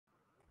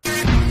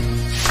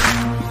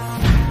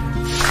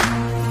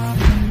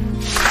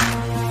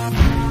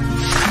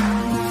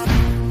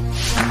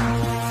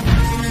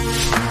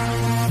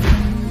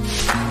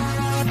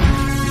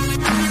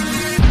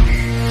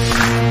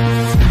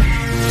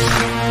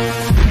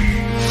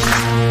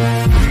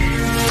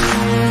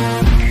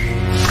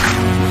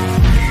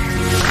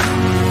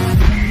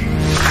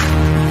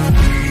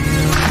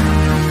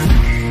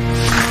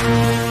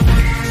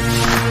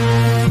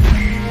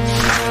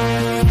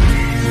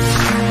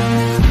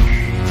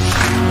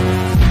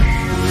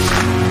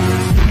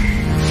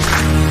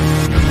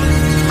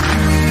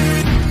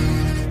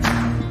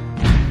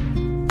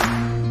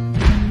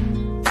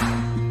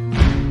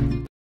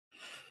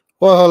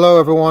Well, hello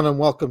everyone, and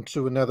welcome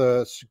to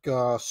another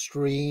cigar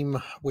stream.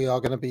 We are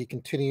going to be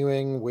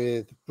continuing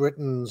with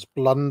Britain's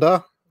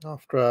blunder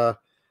after a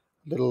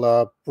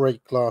little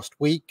break last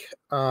week.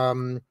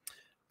 And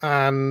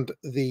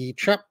the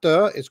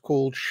chapter is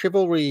called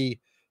Chivalry,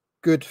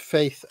 Good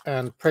Faith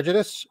and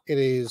Prejudice. It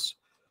is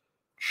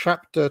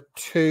chapter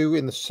 2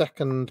 in the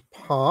second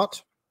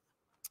part.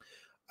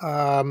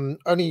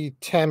 Only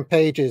 10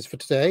 pages for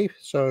today,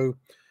 so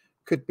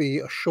could be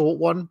a short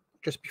one.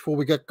 Just before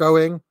we get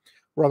going,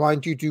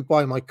 remind you to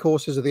buy my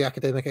courses at the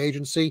academic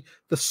agency.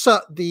 The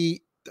sale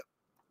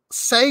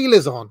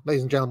is on,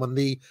 ladies and gentlemen,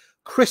 the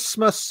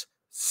Christmas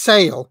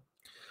sale.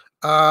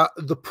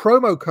 The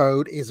promo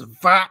code is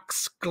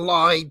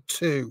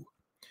VAXGlide2. And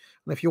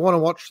if you want to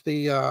watch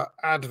the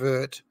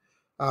advert,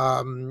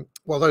 well,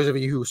 those of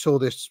you who saw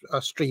this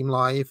stream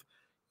live,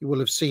 you will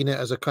have seen it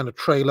as a kind of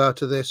trailer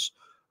to this,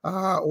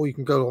 or you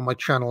can go on my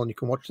channel and you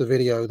can watch the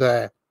video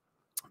there.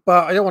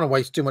 But I don't want to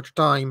waste too much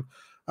time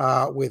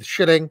with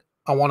shitting.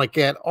 I want to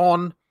get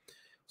on.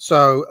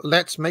 So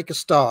let's make a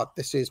start.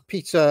 This is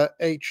Peter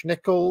H.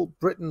 Nichol,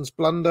 Britain's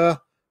Blunder,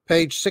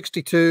 page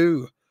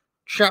 62,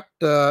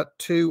 chapter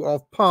 2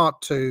 of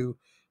part 2,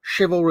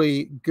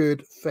 Chivalry,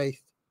 Good Faith,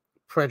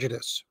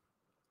 Prejudice.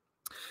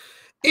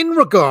 In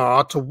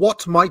regard to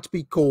what might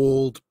be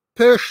called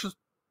In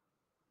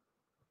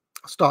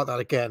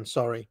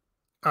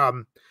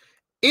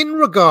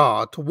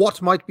regard to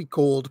what might be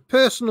called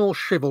personal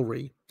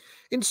chivalry,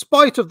 in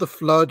spite of the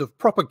flood of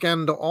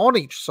propaganda on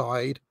each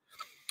side,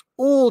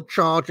 all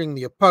charging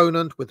the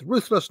opponent with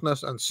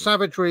ruthlessness and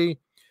savagery,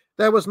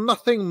 there was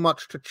nothing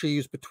much to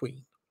choose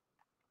between.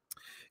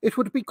 It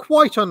would be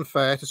quite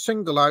unfair to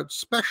single out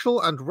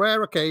special and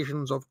rare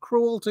occasions of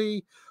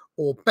cruelty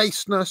or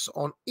baseness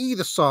on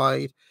either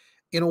side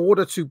in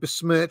order to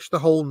besmirch the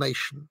whole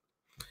nation.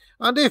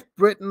 And if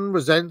Britain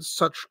resents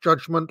such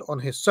judgment on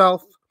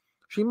herself,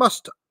 she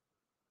must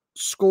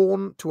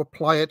scorn to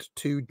apply it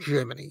to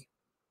Germany.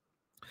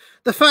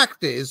 The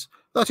fact is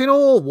that in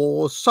all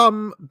wars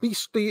some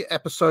beastly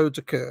episodes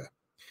occur,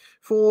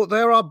 for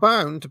there are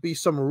bound to be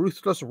some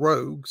ruthless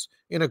rogues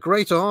in a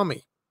great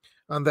army,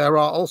 and there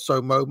are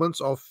also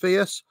moments of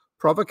fierce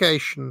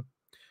provocation.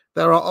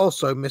 There are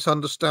also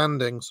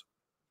misunderstandings.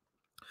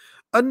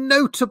 A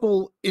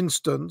notable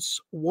instance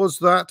was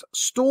that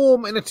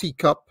storm in a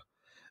teacup,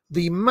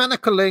 the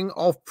manacling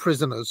of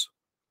prisoners.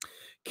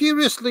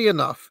 Curiously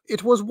enough,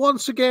 it was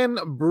once again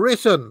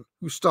Britain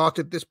who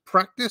started this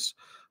practice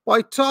by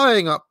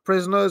tying up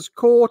prisoners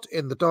caught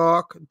in the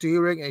dark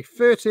during a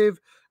furtive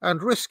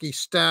and risky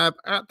stab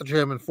at the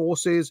German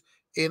forces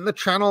in the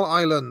Channel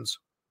Islands.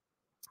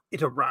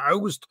 It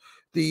aroused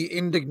the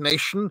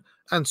indignation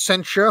and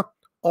censure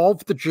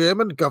of the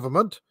German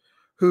government,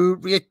 who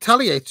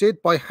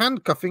retaliated by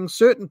handcuffing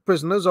certain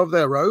prisoners of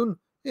their own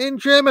in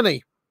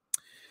Germany.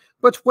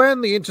 But when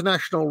the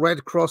International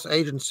Red Cross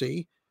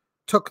Agency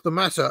took the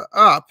matter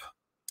up,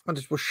 and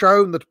it was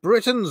shown that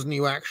Britain's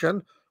new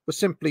action was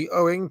simply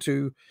owing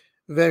to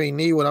very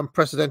new and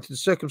unprecedented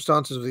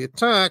circumstances of the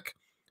attack,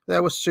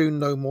 there was soon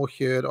no more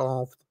heard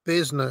of the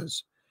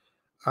business.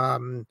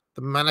 The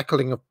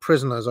manacling of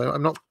prisoners.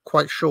 I'm not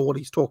quite sure what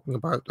he's talking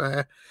about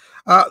there.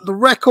 The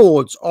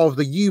records of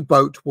the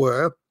U-boat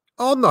were,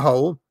 on the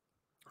whole,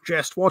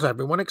 just what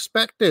everyone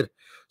expected,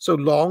 so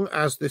long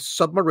as this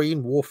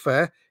submarine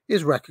warfare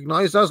is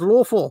recognized as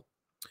lawful.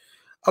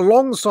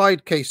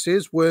 Alongside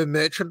cases where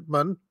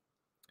merchantmen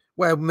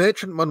were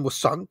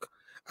sunk,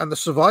 and the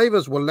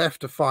survivors were left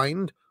to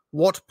find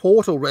what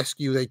port or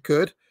rescue they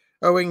could,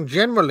 owing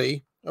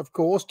generally, of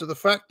course, to the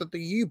fact that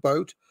the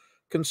U-boat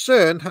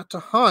concerned had to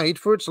hide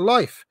for its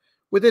life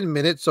within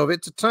minutes of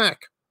its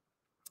attack.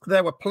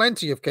 There were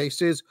plenty of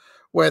cases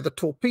where the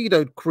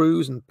torpedoed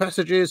crews and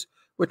passengers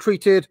were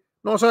treated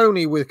not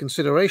only with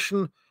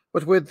consideration,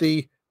 but with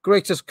the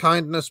greatest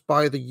kindness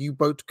by the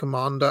U-boat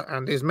commander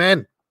and his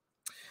men.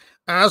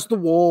 As the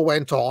war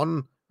went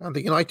on and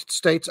the United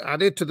States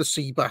added to the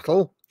sea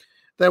battle,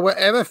 there were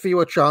ever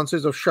fewer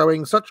chances of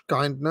showing such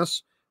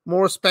kindness,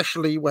 more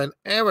especially when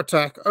air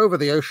attack over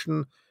the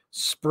ocean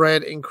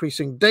spread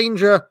increasing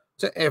danger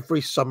to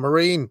every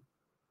submarine.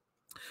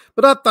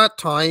 But at that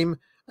time,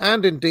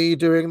 and indeed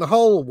during the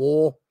whole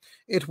war,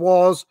 it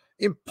was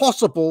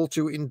impossible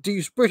to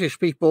induce British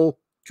people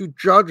to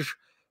judge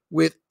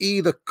with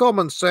either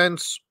common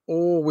sense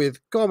or with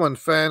common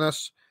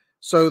fairness,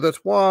 so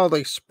that while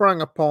they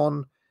sprang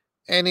upon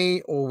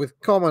any, or with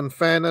common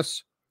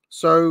fairness,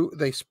 so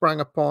they sprang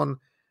upon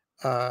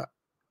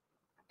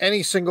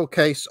any single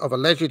case of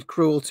alleged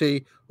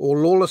cruelty or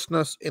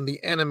lawlessness in the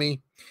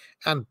enemy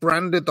and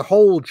branded the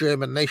whole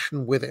German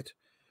nation with it.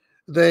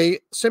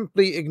 They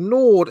simply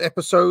ignored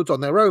episodes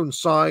on their own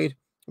side,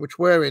 which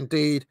were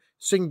indeed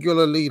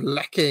singularly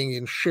lacking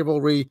in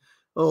chivalry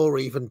or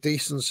even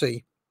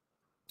decency.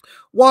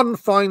 One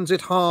finds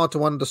it hard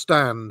to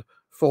understand,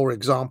 for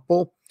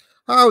example,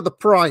 how the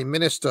Prime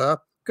Minister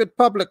could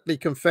publicly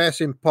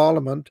confess in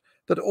Parliament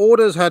that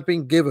orders had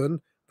been given,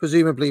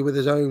 presumably with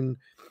his own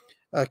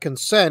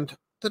consent,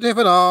 that if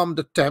an armed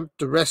attempt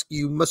to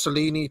rescue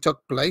Mussolini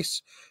took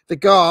place, the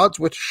guards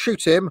were to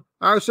shoot him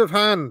out of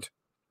hand.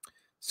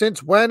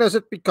 Since when has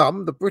it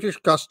become the British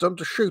custom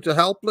to shoot a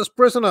helpless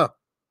prisoner?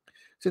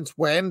 Since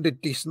when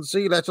did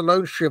decency, let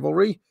alone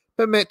chivalry,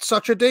 permit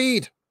such a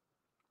deed?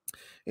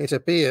 It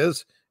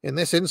appears, in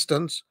this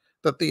instance,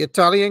 that the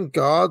Italian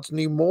guards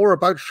knew more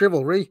about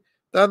chivalry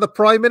than the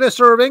Prime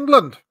Minister of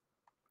England.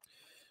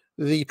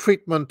 The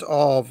treatment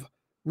of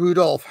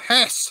Rudolf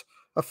Hess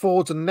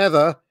affords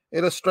another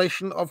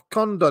illustration of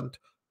conduct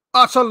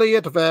utterly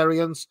at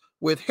variance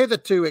with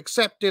hitherto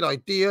accepted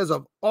ideas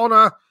of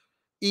honour,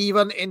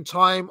 even in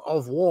time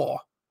of war.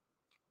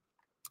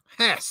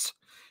 Hess,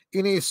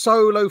 in his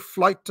solo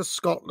flight to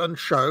Scotland,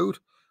 showed,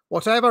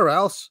 whatever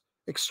else,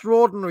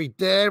 extraordinary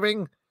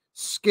daring,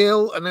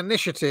 skill, and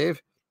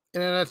initiative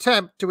in an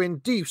attempt to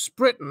induce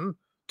Britain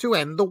to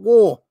end the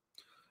war.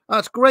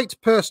 At great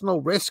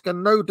personal risk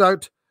and no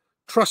doubt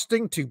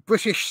trusting to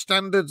British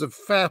standards of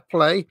fair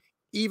play,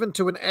 even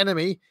to an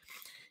enemy,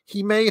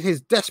 he made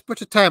his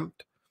desperate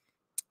attempt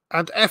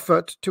and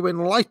effort to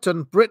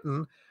enlighten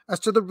Britain as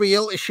to the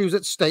real issues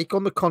at stake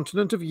on the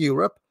continent of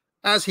Europe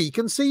as he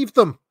conceived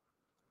them.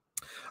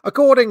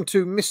 According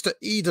to Mr.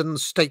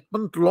 Eden's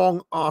statement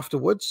long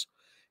afterwards,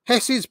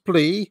 Hess's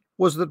plea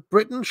was that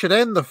Britain should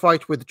end the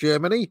fight with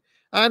Germany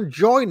and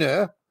join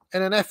her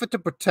in an effort to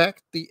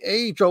protect the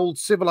age-old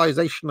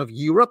civilization of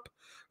Europe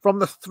from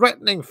the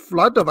threatening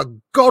flood of a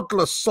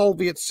godless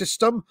Soviet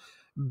system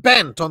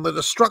bent on the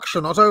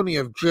destruction not only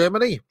of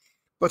Germany,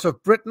 but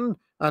of Britain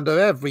and of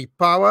every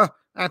power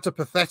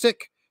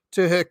antipathetic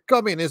to her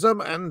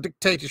communism and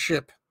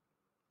dictatorship.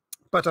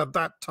 But at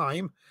that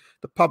time,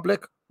 the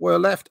public were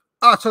left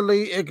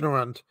utterly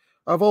ignorant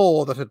of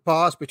all that had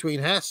passed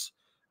between Hess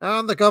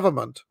and the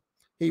government.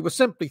 He was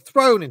simply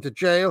thrown into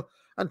jail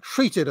and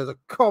treated as a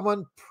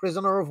common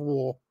prisoner of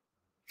war.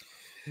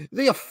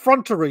 The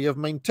effrontery of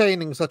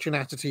maintaining such an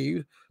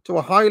attitude to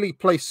a highly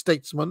placed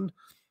statesman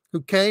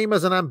who came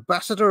as an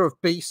ambassador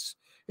of peace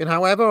in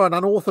however an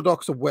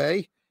unorthodox a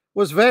way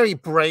was very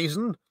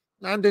brazen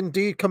and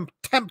indeed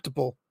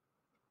contemptible,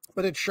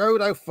 but it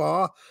showed how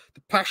far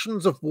the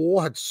passions of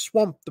war had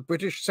swamped the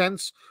British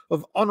sense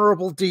of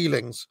honourable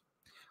dealings,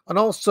 and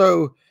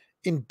also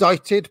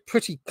indicated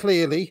pretty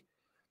clearly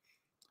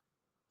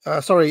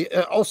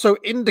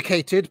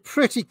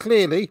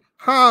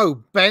how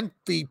bent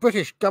the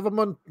British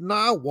government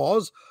now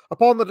was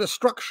upon the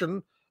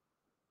destruction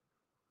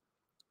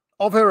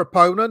of her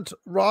opponent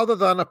rather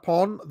than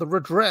upon the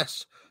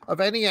redress of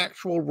any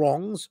actual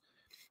wrongs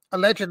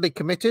allegedly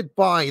committed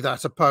by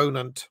that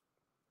opponent.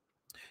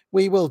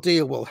 We will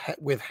deal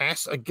with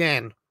Hess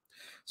again.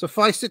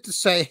 Suffice it to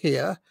say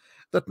here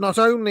that not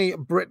only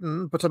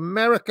Britain but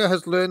America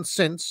has learned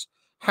since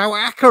how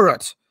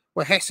accurate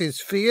were Hess's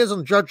fears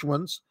and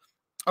judgments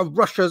of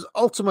Russia's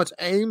ultimate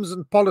aims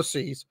and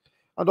policies,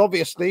 and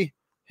obviously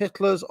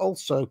Hitler's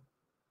also.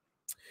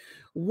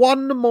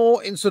 One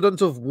more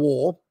incident of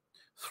war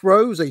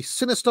throws a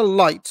sinister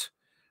light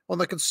on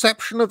the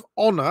conception of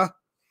honour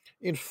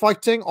in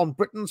fighting on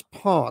Britain's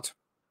part.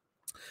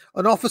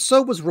 An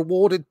officer was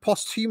rewarded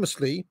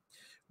posthumously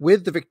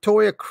with the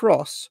Victoria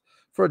Cross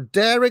for a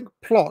daring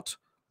plot,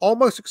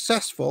 almost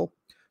successful,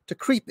 to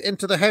creep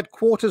into the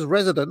headquarters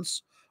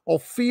residence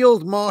of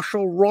Field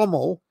Marshal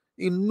Rommel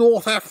in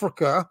North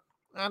Africa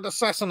and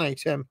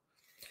assassinate him.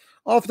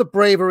 Of the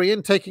bravery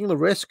in taking the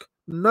risk,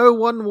 no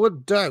one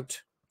would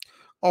doubt.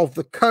 Of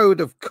the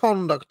code of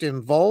conduct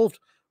involved,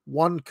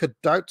 one could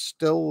doubt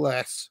still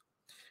less.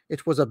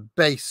 It was a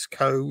base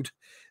code,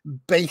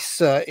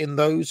 baser in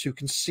those who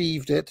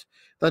conceived it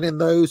than in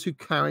those who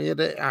carried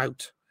it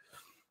out.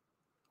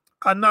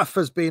 Enough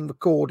has been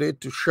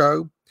recorded to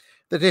show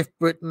that if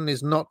Britain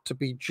is not to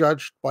be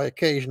judged by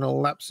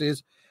occasional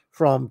lapses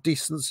from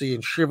decency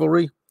and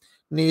chivalry,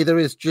 neither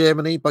is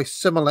Germany by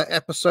similar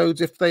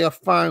episodes if they are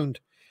found,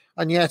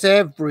 and yet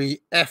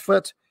every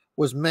effort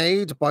was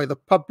made by the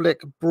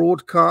public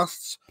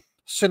broadcasts,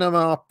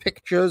 cinema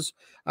pictures,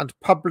 and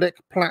public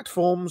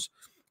platforms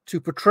to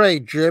portray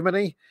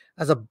Germany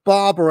as a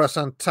barbarous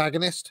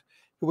antagonist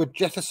who had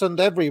jettisoned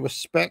every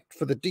respect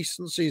for the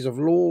decencies of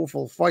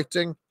lawful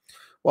fighting,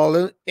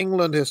 while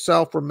England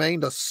herself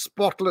remained a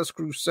spotless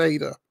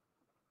crusader.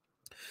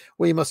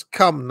 We must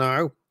come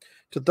now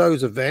to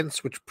those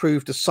events which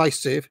proved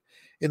decisive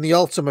in the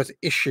ultimate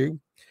issue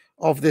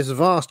of this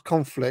vast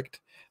conflict,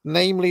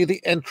 namely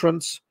the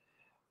entrance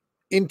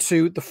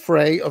into the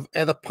fray of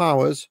other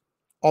powers,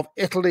 of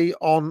Italy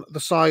on the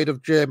side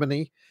of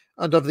Germany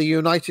and of the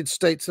United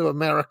States of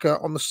America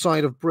on the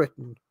side of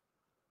Britain.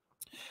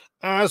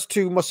 As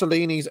to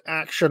Mussolini's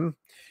action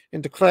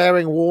in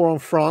declaring war on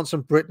France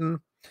and Britain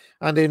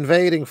and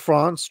invading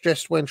France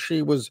just when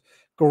she was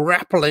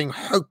grappling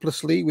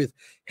hopelessly with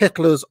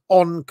Hitler's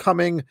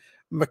oncoming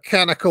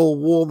mechanical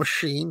war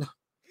machine,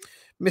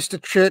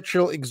 Mr.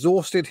 Churchill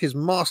exhausted his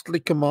masterly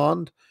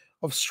command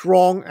of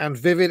strong and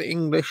vivid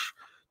English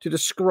to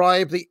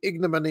describe the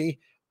ignominy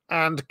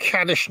and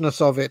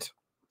caddishness of it.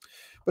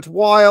 But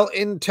while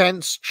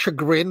intense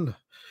chagrin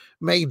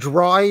may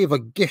drive a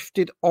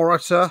gifted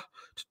orator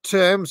to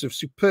terms of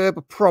superb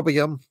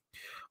opprobrium.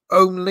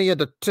 Only a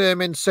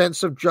determined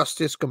sense of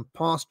justice can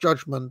pass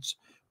judgments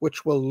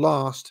which will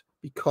last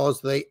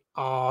because they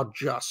are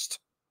just.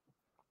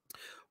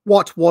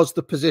 What was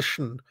the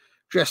position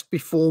just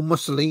before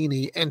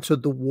Mussolini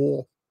entered the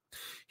war?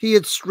 He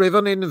had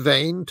striven in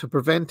vain to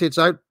prevent its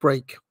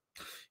outbreak.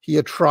 He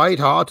had tried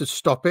hard to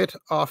stop it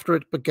after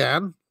it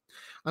began,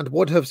 and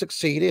would have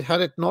succeeded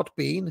had it not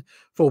been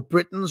for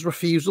Britain's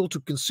refusal to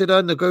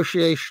consider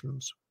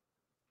negotiations.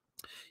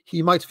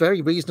 He might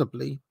very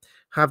reasonably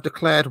have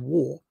declared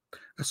war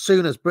as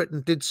soon as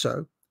Britain did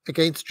so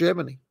against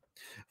Germany,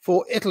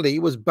 for Italy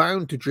was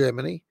bound to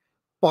Germany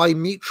by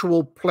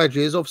mutual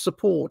pledges of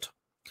support.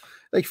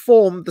 They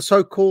formed the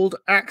so-called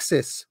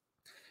Axis.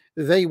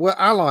 They were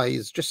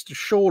allies just as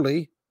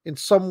surely, in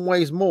some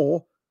ways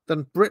more,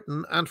 than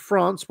Britain and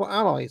France were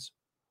allies.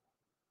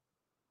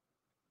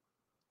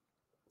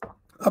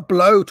 A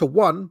blow to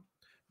one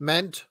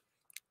meant,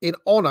 in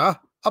honour,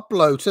 a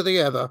blow to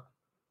the other.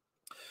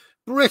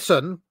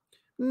 Britain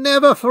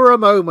never for a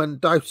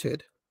moment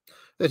doubted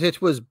that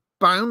it was the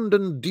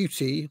bounden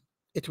duty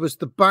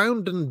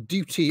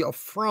of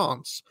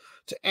France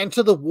to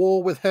enter the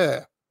war with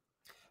her.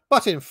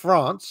 But in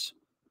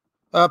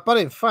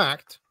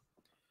fact,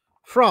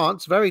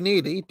 France very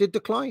nearly did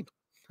decline.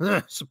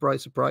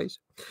 Surprise, surprise.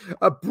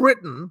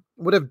 Britain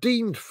would have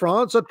deemed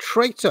France a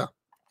traitor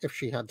if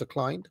she had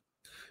declined.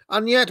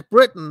 And yet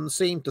Britain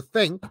seemed to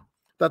think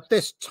that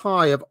this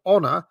tie of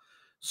honour,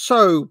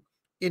 so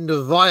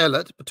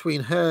inviolate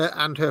between her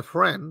and her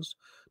friends,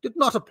 did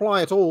not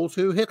apply at all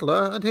to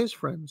Hitler and his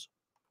friends.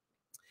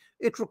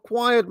 It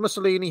required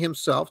Mussolini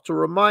himself to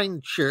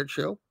remind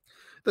Churchill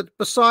that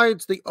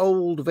besides the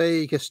old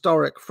vague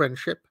historic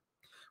friendship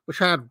which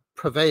had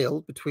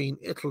prevailed between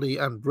Italy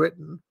and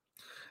Britain,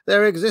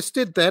 there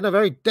existed then a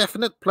very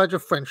definite pledge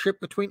of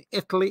friendship between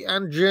Italy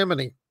and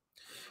Germany,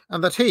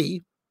 and that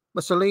he,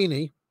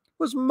 Mussolini,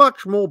 was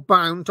much more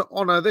bound to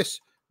honour this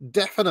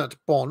definite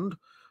bond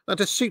than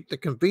to suit the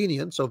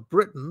convenience of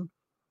Britain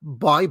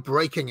by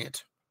breaking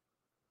it.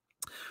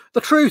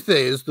 The truth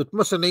is that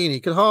Mussolini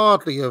could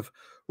hardly have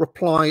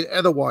replied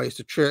otherwise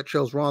to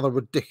Churchill's rather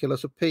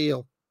ridiculous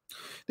appeal.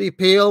 The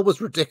appeal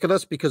was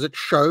ridiculous because it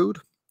showed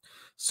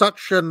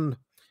such an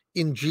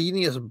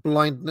ingenious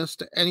blindness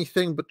to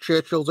anything but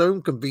Churchill's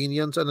own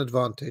convenience and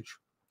advantage.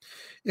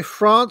 If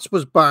France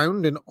was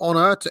bound in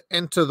honour to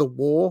enter the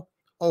war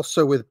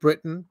also with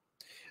Britain,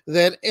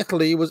 then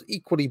Italy was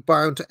equally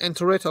bound to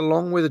enter it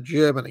along with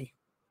Germany.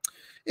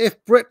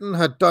 If Britain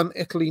had done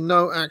Italy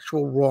no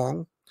actual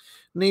wrong,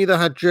 neither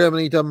had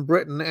Germany done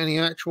Britain any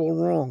actual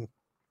wrong.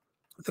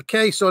 The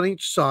case on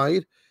each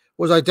side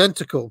was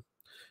identical,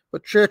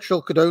 but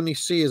Churchill could only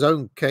see his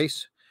own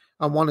case,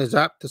 and one is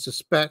apt to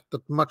suspect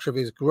that much of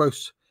his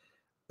gross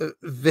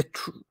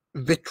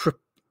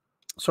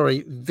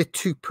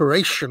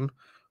vituperation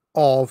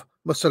of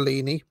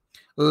Mussolini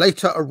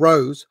later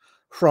arose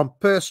from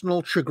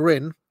personal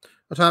chagrin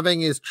at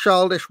having his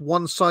childish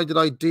one-sided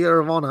idea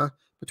of honour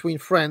between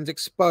friends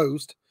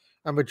exposed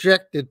and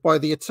rejected by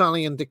the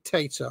Italian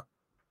dictator.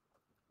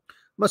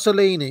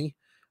 Mussolini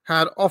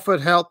had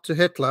offered help to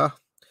Hitler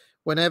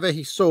whenever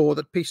he saw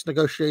that peace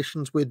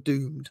negotiations were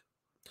doomed.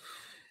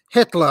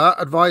 Hitler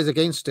advised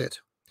against it,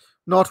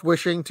 not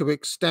wishing to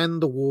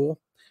extend the war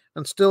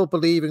and still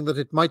believing that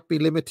it might be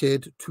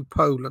limited to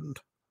Poland.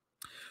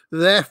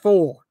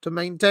 Therefore, to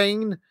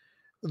maintain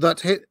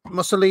that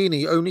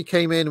Mussolini only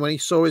came in when he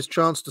saw his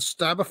chance to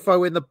stab a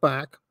foe in the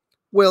back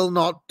will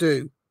not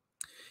do.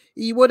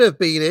 He would have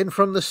been in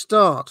from the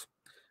start,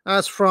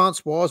 as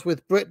France was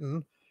with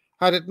Britain,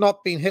 had it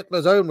not been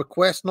Hitler's own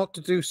request not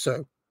to do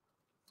so.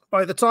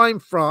 By the time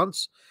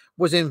France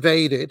was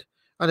invaded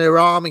and her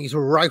armies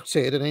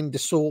routed and in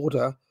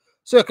disorder,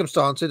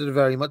 circumstances had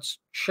very much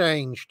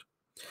changed.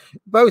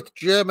 Both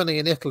Germany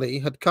and Italy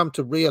had come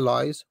to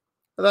realize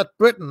that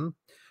Britain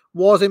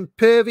was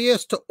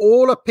impervious to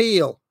all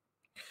appeal.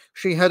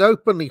 She had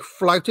openly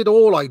flouted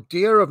all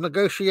idea of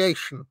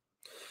negotiation.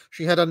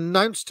 She had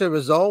announced her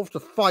resolve to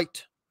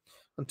fight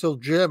until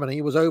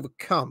Germany was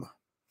overcome.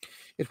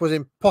 It was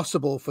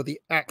impossible for the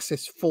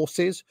Axis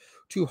forces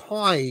to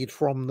hide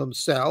from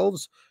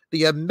themselves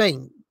the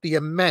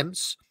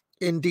immense,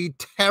 indeed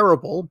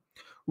terrible,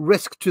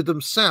 risk to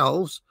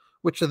themselves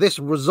which this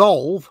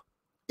resolve,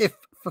 if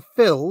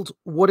fulfilled,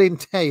 would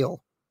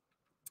entail.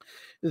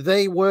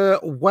 They were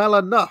well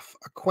enough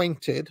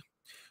acquainted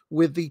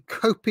with the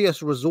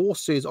copious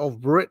resources of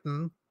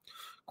Britain,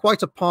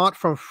 quite apart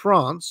from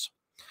France,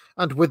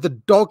 and with the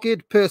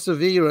dogged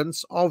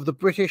perseverance of the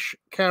British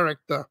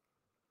character.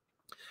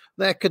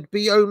 There could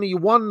be only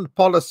one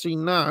policy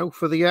now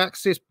for the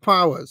Axis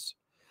powers.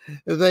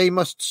 They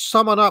must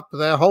summon up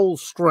their whole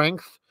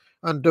strength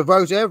and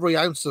devote every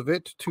ounce of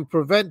it to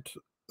prevent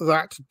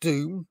that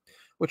doom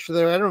which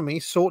their enemy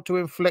sought to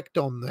inflict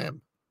on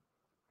them.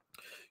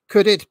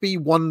 Could it be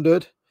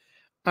wondered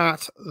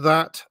at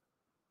that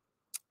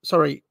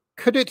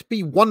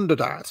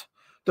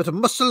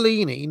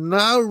Mussolini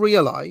now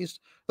realized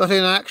that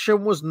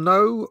inaction was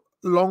no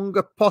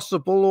longer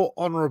possible or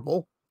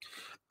honorable,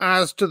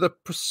 As to the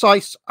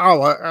precise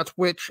hour at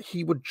which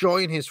he would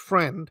join his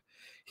friend,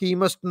 he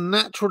must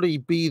naturally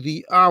be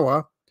the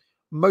hour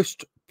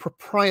most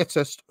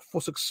propitious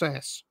for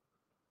success.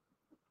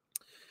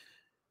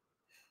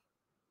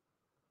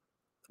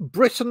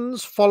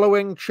 Britons,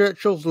 following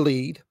Churchill's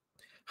lead,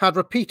 had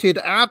repeated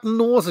ad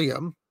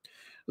nauseum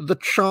the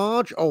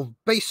charge of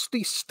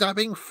basely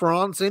stabbing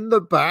France in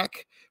the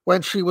back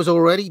when she was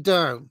already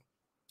down.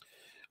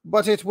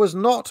 But it was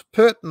not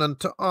pertinent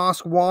to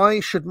ask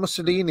why should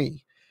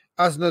Mussolini,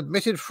 as an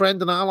admitted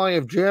friend and ally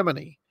of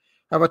Germany,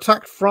 have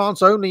attacked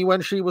France only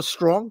when she was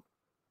strong?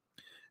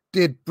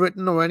 Did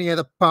Britain or any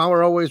other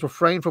power always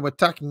refrain from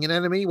attacking an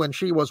enemy when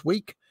she was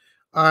weak,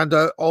 and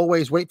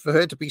always wait for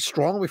her to be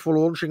strong before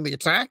launching the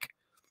attack?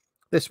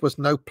 This was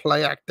no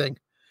play acting.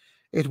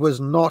 It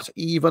was not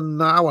even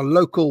now a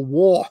local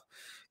war.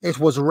 It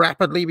was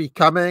rapidly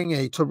becoming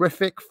a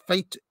terrific,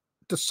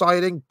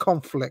 fate-deciding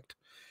conflict.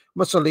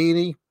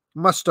 Mussolini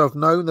must have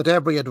known that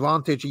every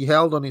advantage he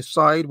held on his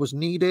side was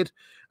needed,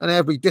 and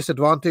every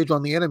disadvantage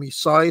on the enemy's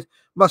side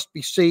must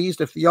be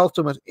seized if the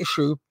ultimate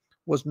issue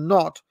was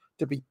not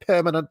to be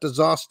permanent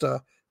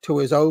disaster to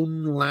his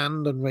own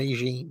land and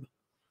regime.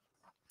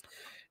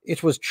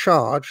 It was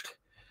charged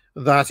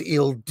that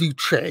Il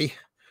Duce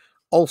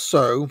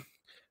also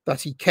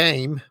that he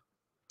came,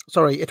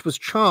 it was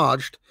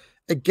charged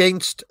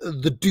against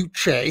the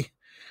Duce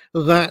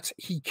that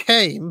he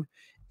came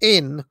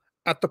in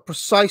at the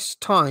precise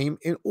time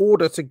in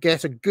order to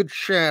get a good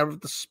share of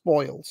the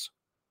spoils.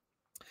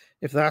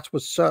 If that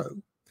was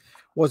so,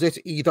 was it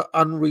either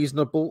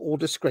unreasonable or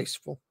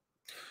disgraceful?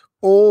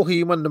 All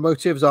human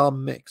motives are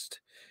mixed.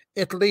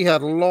 Italy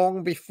had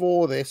long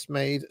before this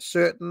made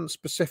certain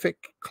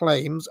specific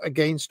claims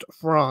against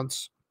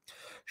France.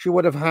 She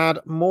would have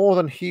been more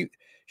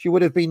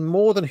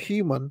than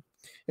human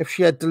if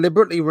she had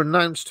deliberately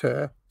renounced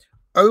her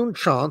own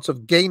chance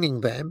of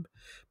gaining them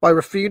by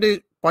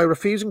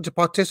refusing to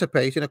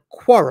participate in a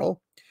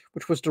quarrel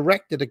which was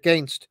directed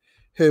against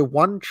her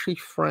one chief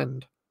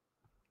friend.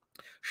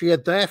 She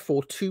had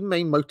therefore two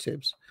main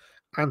motives,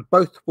 and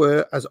both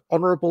were as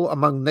honourable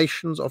among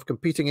nations of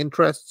competing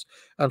interests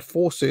and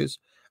forces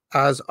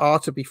as are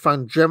to be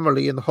found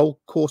generally in the whole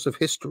course of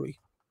history.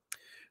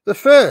 The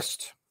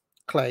first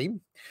claim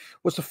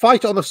was to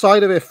fight on the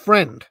side of her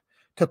friend,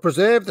 to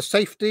preserve the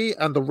safety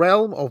and the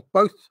realm of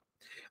both,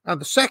 and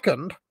the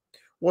second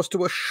was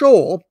to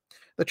assure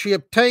that she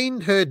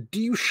obtained her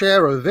due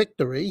share of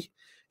victory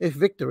if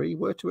victory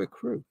were to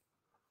accrue.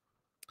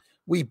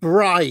 We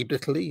bribed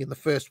Italy in the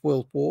First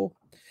World War,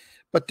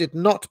 but did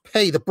not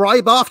pay the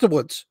bribe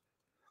afterwards.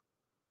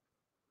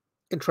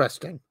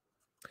 Interesting.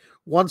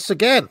 Once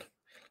again,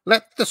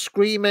 let the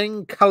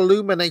screaming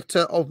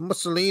calumniator of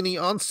Mussolini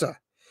answer.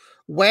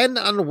 When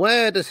and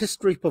where does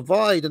history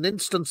provide an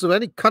instance of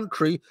any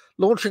country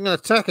launching an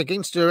attack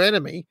against her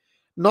enemy,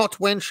 not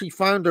when she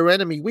found her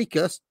enemy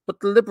weakest, but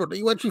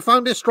deliberately when she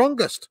found her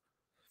strongest?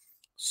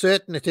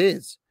 Certain it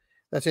is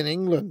that in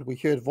England we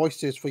heard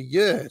voices for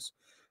years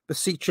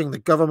beseeching the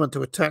government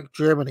to attack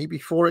Germany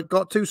before it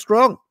got too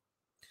strong.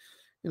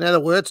 In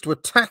other words, to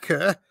attack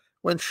her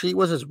when she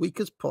was as weak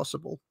as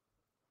possible.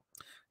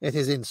 It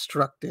is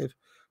instructive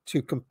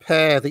to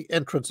compare the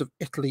entrance of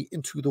Italy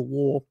into the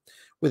war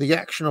with the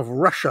action of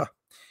Russia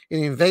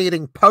in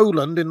invading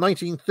Poland in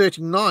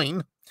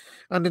 1939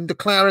 and in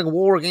declaring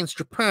war against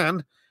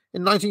Japan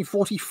in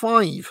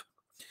 1945.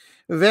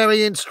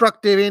 Very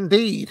instructive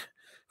indeed,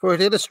 for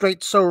it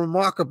illustrates so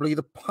remarkably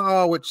the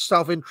power which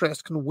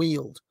self-interest can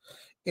wield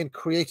in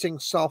creating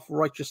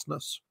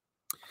self-righteousness.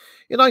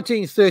 In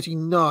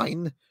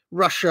 1939,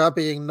 Russia,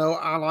 being no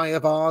ally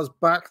of ours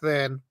back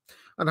then,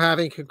 and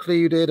having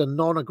concluded a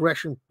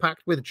non-aggression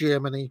pact with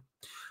Germany,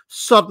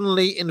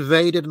 suddenly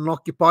invaded and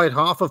occupied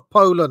half of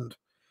Poland,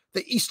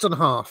 the eastern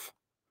half,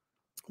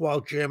 while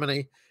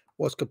Germany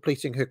was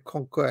completing her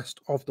conquest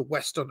of the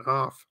western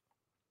half.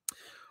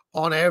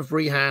 On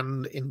every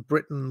hand in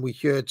Britain we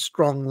heard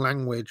strong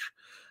language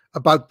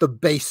about the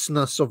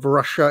baseness of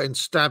Russia in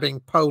stabbing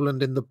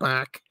Poland in the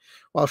back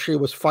while she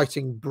was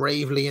fighting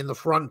bravely in the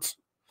front.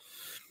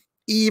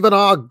 Even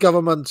our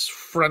government's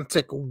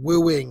frantic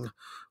wooing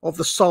of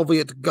the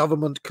Soviet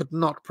government could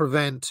not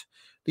prevent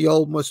the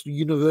almost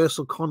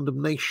universal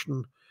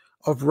condemnation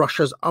of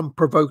Russia's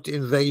unprovoked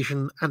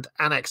invasion and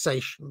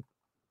annexation.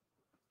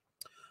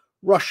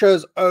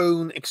 Russia's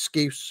own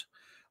excuse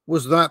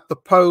was that the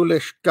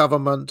Polish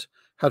government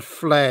had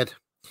fled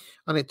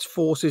and its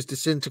forces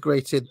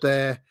disintegrated.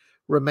 There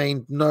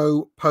remained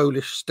no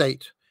Polish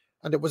state,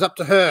 and it was up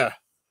to her,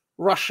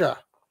 Russia,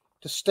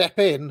 to step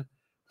in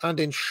and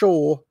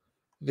ensure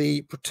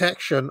the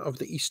protection of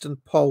the Eastern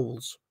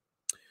Poles.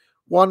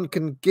 One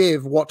can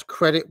give what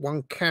credit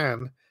one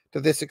can to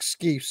this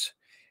excuse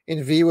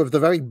in view of the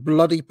very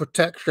bloody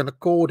protection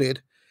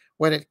accorded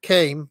when it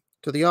came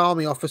to the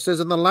army officers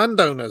and the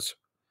landowners.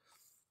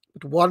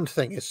 But one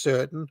thing is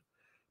certain,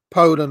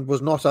 Poland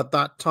was not at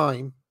that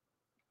time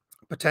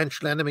a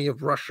potential enemy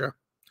of Russia.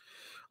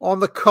 On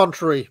the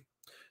contrary,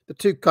 the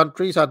two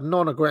countries had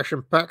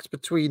non-aggression pacts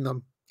between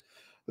them.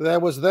 There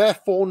was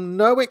therefore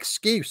no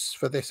excuse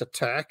for this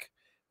attack,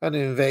 an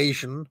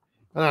invasion,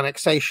 an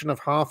annexation of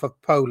half of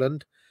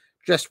Poland,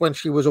 just when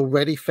she was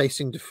already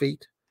facing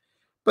defeat.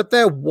 But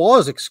there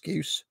was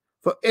excuse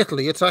for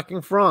Italy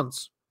attacking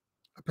France,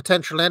 a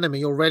potential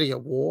enemy already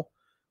at war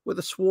with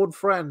a sworn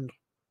friend.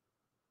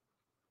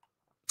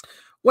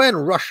 When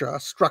Russia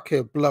struck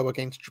her blow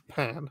against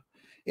Japan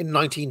in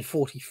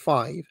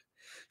 1945,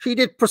 she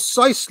did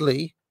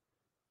precisely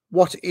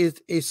what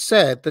is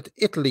said that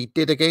Italy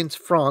did against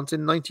France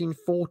in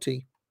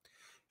 1940.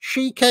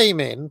 She came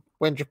in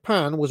when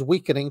Japan was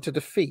weakening to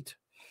defeat,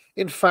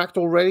 in fact,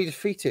 already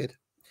defeated.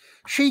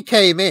 She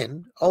came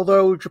in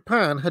although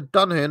Japan had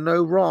done her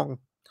no wrong,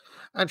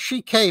 and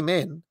she came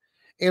in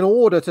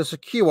order to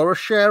secure a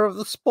share of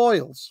the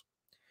spoils.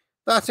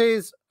 That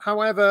is,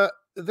 however,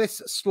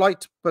 this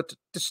slight but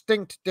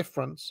distinct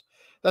difference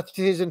that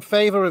it is in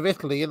favour of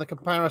Italy in the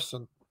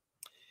comparison.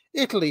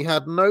 Italy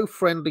had no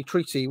friendly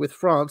treaty with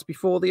France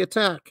before the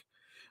attack,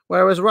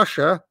 whereas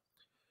Russia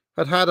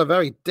had had a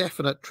very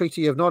definite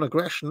treaty of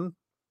non-aggression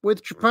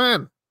with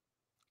Japan.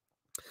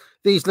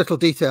 These little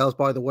details,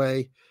 by the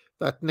way,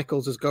 that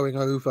Nichols is going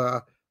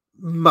over,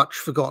 much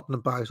forgotten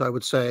about, I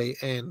would say,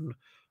 in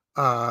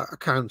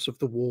accounts of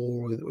the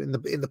war, in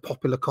the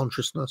popular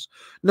consciousness.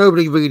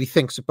 Nobody really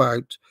thinks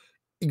about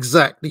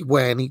exactly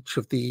when each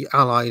of the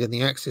Allied and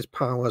the Axis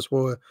powers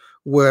were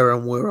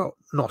and were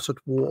not at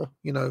war,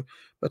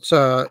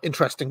 but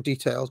interesting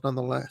details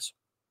nonetheless.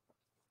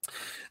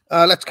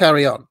 Let's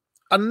carry on.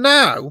 And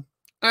now,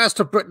 as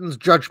to Britain's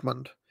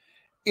judgment,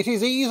 it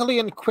is easily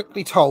and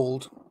quickly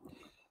told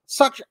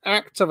such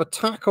acts of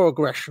attack or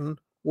aggression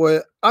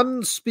were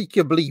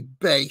unspeakably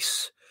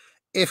base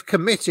if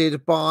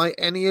committed by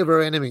any of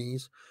her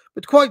enemies,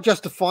 but quite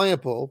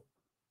justifiable,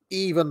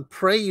 even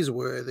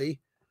praiseworthy,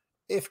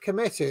 if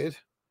committed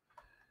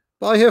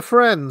by her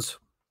friends.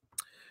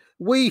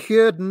 We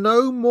heard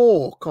no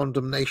more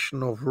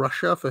condemnation of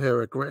Russia for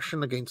her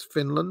aggression against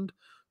Finland,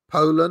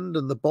 Poland,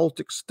 and the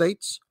Baltic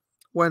states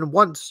when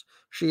once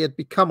she had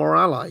become our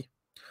ally,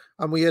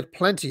 and we had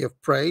plenty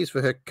of praise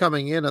for her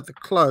coming in at the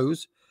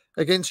close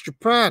against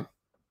Japan.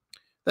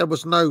 There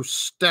was no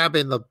stab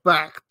in the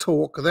back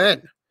talk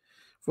then,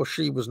 for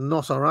she was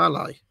not our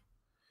ally.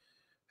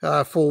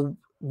 For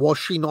was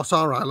she not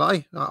our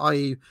ally?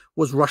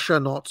 Was Russia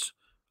not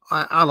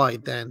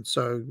allied then?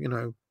 So,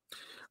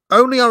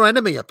 only our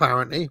enemy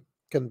apparently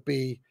can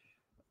be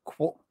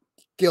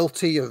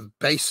guilty of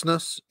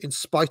baseness in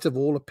spite of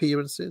all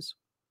appearances.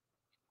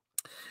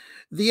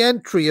 The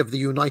entry of the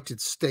United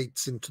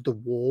States into the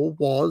war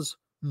was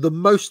the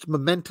most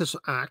momentous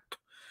act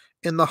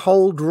in the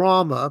whole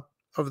drama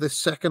of this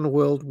Second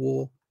World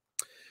War,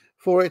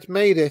 for it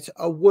made it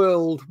a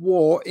world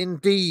war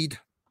indeed.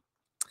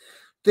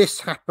 This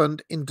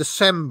happened in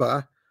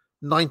December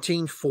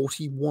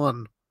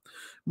 1941,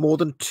 more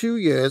than 2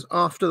 years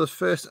after the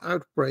first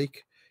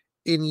outbreak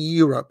in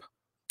Europe,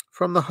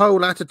 from the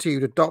whole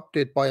attitude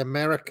adopted by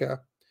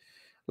America,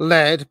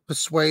 led,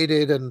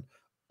 persuaded, and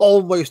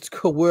almost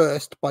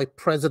coerced by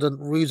President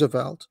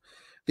Roosevelt.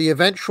 The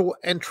eventual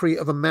entry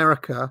of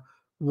America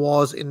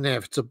was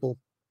inevitable.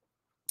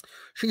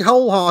 She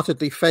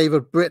wholeheartedly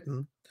favoured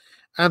Britain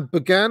and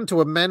began to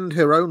amend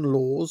her own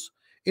laws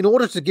in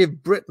order to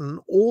give Britain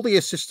all the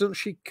assistance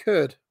she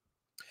could.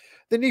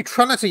 The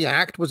Neutrality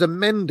Act was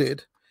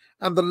amended,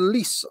 and the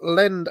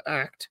Lease-Lend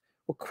Act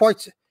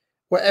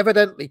were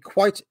evidently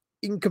quite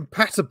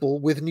incompatible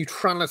with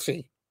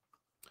neutrality.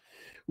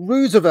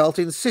 Roosevelt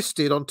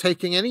insisted on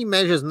taking any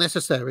measures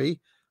necessary,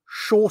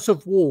 short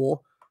of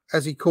war,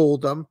 as he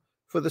called them,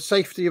 for the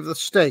safety of the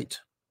state.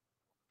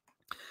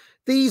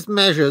 These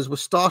measures were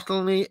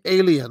startlingly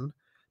alien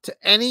to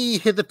any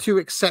hitherto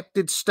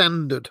accepted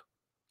standard.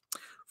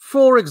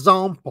 For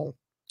example,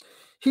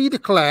 he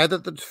declared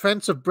that the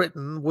defense of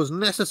Britain was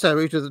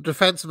necessary to the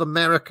defense of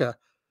America.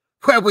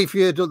 Well, we've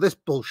heard all this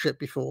bullshit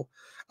before.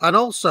 And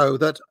also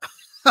that,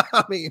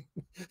 I mean,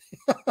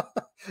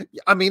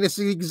 it's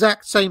the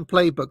exact same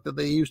playbook that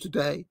they use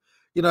today.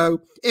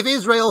 If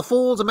Israel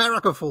falls,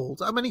 America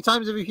falls. How many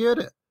times have you heard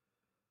it?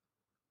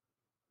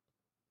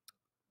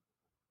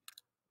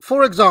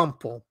 For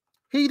example,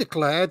 he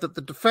declared that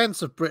the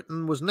defense of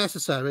Britain was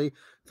necessary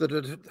for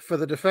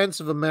the defense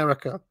of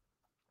America,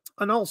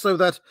 and also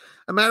that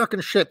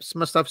American ships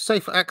must have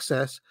safe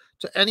access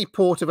to any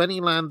port of any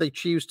land they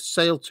choose to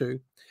sail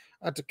to,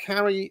 and to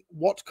carry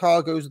what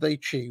cargoes they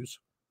chose.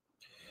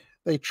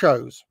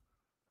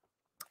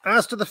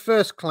 As to the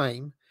first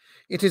claim,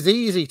 it is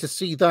easy to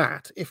see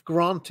that, if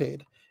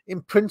granted,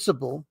 in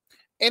principle,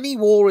 any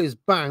war is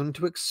bound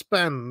to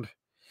expand.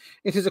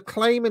 It is a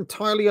claim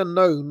entirely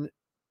unknown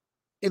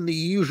in the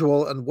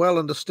usual and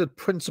well-understood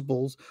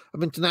principles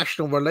of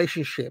international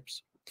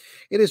relationships.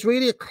 It is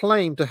really a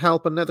claim to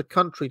help another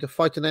country to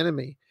fight an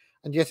enemy,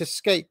 and yet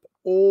escape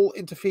all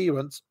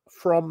interference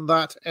from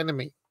that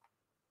enemy.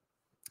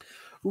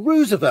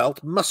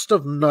 Roosevelt must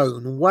have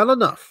known well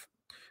enough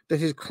that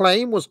his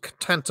claim was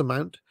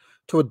tantamount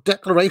to a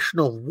declaration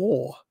of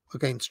war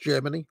against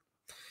Germany.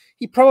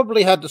 He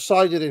probably had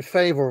decided in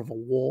favour of a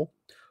war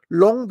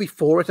long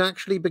before it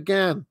actually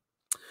began,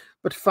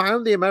 but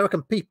found the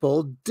American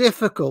people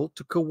difficult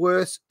to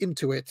coerce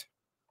into it.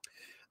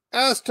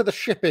 As to the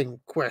shipping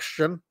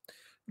question,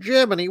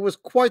 Germany was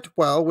quite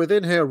well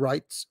within her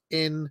rights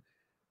in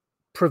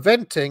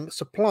preventing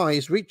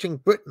supplies reaching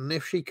Britain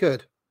if she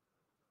could.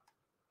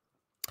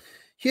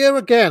 Here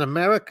again,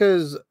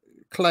 America's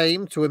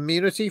claim to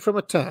immunity from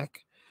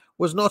attack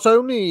was not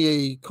only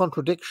a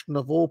contradiction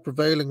of all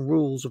prevailing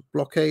rules of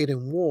blockade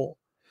and war,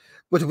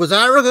 but it was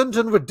arrogant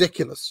and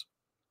ridiculous.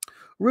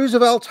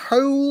 Roosevelt's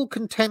whole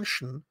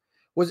contention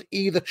was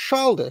either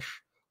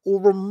childish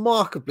or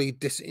remarkably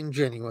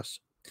disingenuous.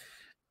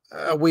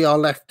 We are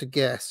left to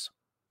guess.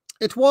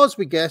 It was,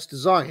 we guess,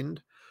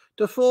 designed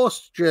to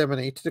force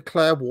Germany to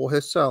declare war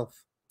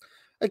herself.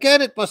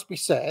 Again, it must be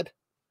said,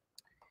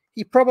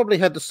 he probably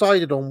had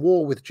decided on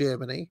war with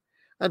Germany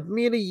and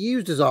merely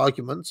used his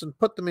arguments and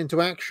put them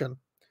into action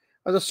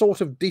as a sort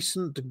of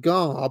decent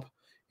garb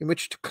in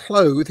which to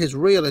clothe his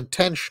real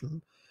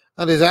intention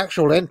and his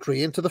actual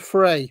entry into the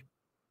fray.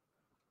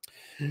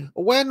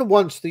 When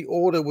once the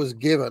order was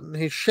given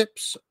his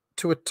ships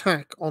to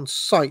attack on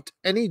sight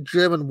any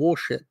German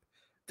warship,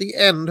 the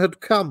end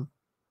had come.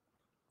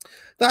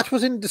 That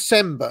was in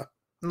December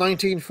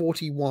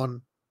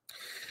 1941.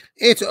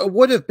 It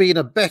would have been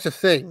a better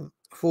thing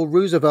for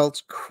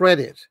Roosevelt's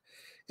credit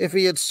if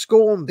he had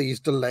scorned these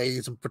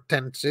delays and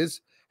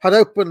pretenses, had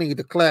openly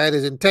declared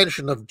his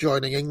intention of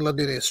joining England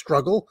in his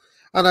struggle,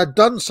 and had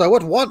done so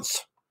at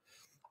once.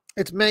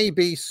 It may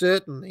be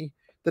certainly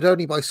that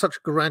only by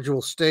such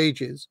gradual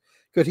stages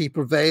could he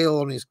prevail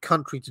on his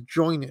country to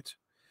join it,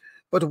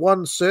 but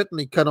one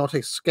certainly cannot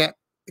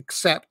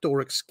accept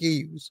or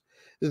excuse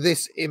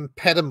this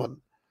impediment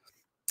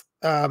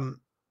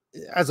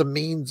as a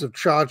means of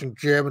charging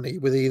Germany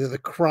with either the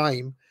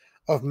crime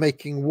of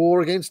making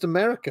war against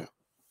America.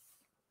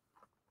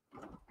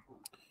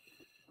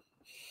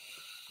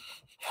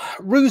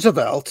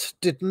 Roosevelt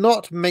did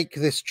not make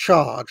this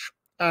charge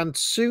and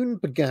soon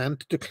began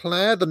to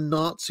declare the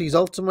Nazis'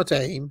 ultimate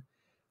aim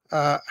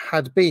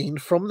had been,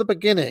 from the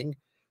beginning,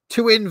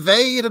 to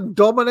invade and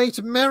dominate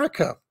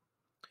America.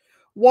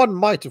 One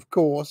might, of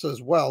course,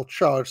 as well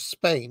charge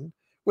Spain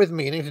with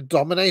meaning to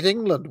dominate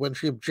England when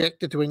she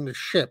objected to English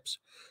ships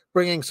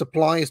bringing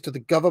supplies to the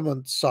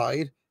government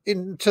side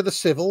into the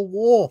Civil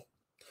War.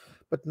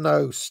 But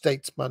no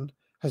statesman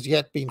has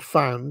yet been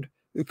found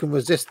who can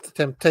resist the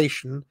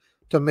temptation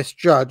to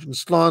misjudge and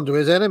slander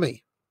his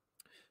enemy.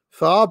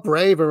 Far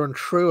braver and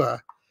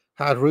truer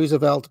had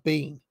Roosevelt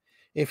been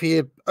if he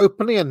had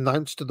openly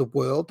announced to the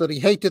world that he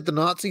hated the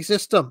Nazi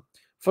system,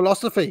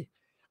 philosophy,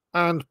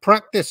 and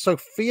practice so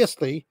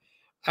fiercely,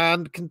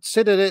 and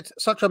considered it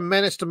such a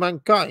menace to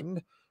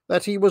mankind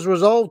that he was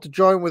resolved to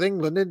join with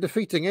England in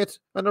defeating it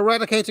and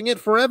eradicating it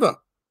forever.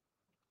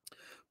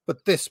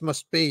 But this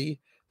must be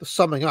the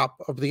summing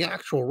up of the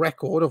actual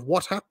record of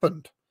what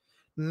happened,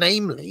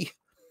 namely,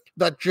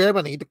 that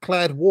Germany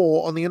declared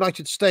war on the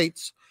United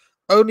States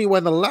only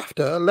when the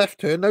latter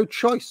left her no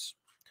choice.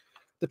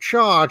 The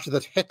charge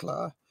that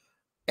Hitler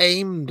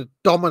aimed at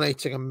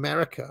dominating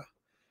America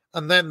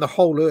and then the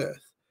whole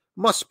earth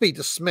must be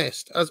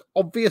dismissed as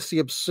obviously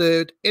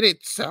absurd in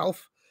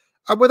itself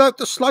and without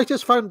the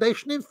slightest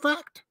foundation in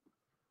fact.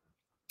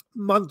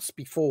 Months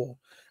before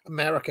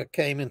America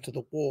came into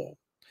the war,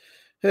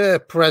 her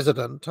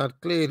president had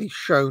clearly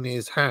shown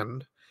his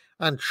hand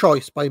and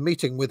choice by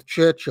meeting with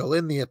Churchill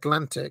in the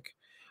Atlantic,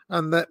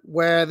 and that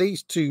where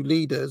these two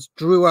leaders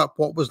drew up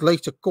what was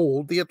later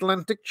called the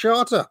Atlantic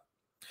Charter.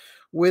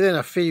 Within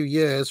a few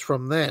years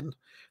from then,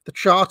 the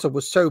charter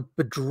was so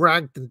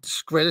bedraggled and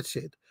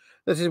discredited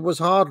that it was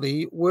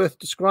hardly worth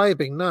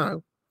describing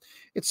now.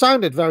 It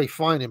sounded very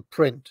fine in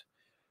print,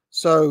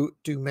 so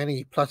do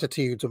many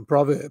platitudes and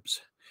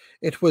proverbs.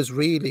 It was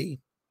really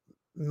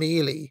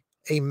merely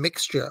a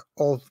mixture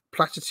of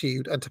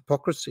platitude and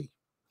hypocrisy.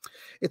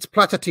 Its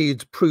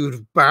platitudes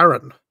proved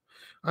barren,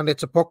 and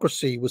its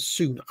hypocrisy was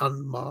soon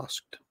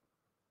unmasked.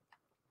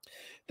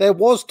 There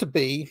was to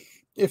be,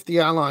 if the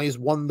Allies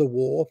won the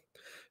war,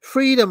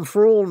 freedom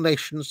for all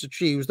nations to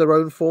choose their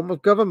own form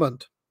of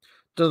government,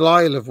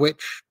 denial of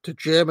which, to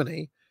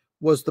Germany,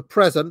 was the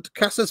present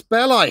casus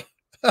belli.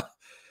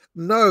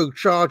 No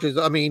charges.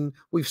 I mean,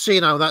 we've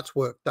seen how that's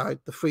worked out,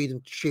 the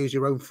freedom to choose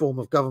your own form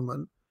of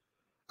government.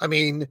 I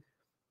mean,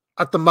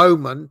 at the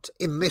moment,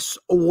 in this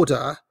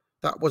order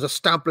that was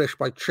established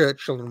by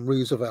Churchill and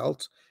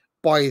Roosevelt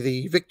by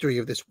the victory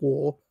of this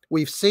war,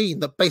 we've seen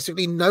that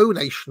basically no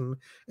nation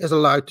is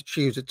allowed to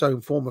choose its own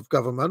form of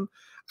government.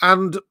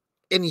 And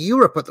in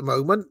Europe at the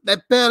moment,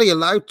 they're barely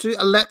allowed to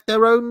elect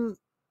their own,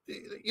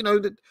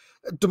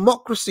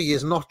 democracy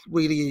is not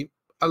really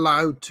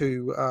allowed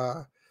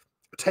to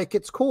take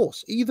its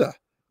course either.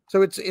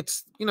 So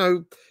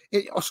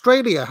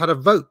Australia had a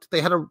vote.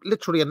 They had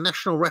literally a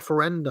national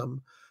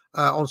referendum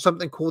on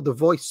something called The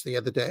Voice the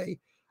other day.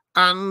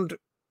 And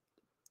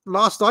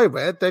last I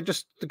read,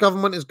 the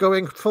government is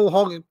going full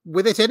hog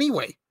with it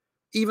anyway,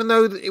 even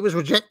though it was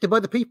rejected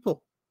by the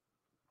people.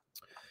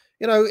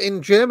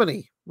 In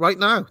Germany right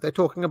now, they're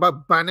talking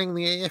about banning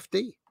the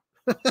AfD.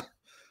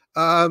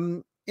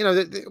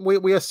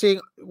 We are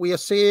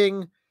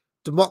seeing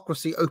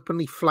democracy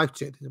openly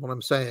flouted, is what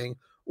I'm saying,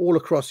 all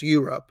across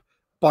Europe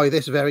by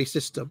this very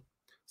system.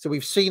 So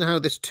we've seen how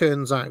this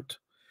turns out.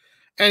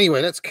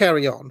 Anyway, let's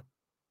carry on.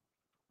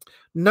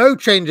 No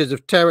changes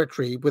of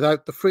territory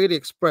without the freely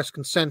expressed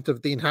consent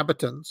of the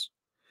inhabitants.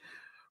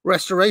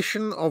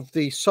 Restoration of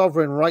the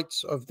sovereign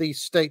rights of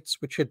these states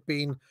which had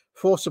been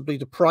forcibly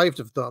deprived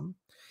of them.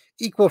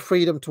 Equal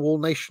freedom to all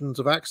nations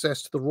of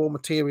access to the raw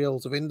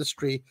materials of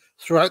industry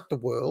throughout the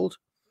world.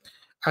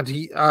 And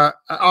he,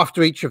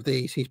 after each of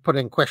these, he's put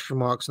in question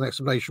marks and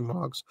exclamation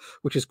marks,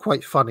 which is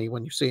quite funny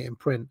when you see it in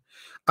print.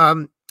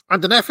 And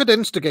an effort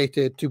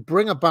instigated to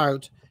bring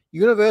about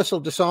universal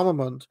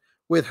disarmament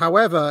with,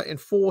 however,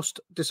 enforced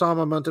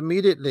disarmament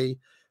immediately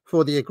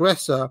for the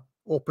aggressor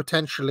or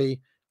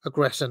potentially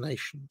aggressor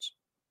nations.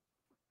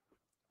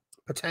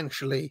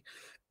 Potentially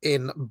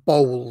in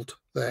bold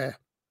there.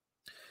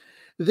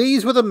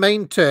 These were the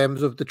main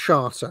terms of the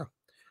Charter,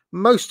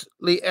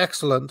 mostly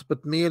excellent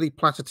but merely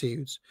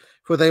platitudes,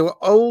 for they were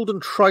old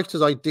and trite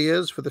as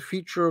ideas for the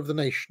future of the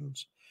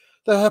nations.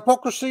 The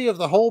hypocrisy of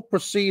the whole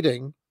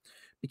proceeding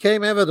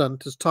became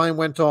evident as time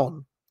went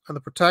on, and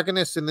the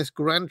protagonists in this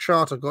grand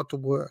charter got to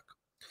work.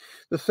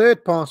 The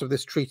third part of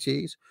this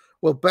treatise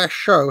will best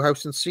show how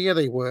sincere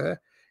they were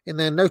in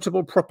their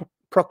notable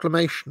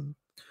proclamation,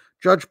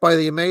 judged by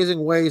the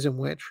amazing ways in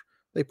which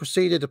they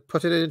proceeded to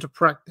put it into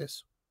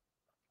practice.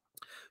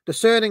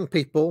 Discerning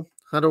people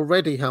had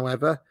already,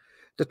 however,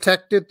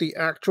 detected the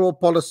actual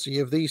policy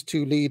of these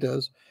two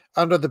leaders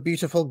under the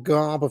beautiful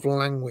garb of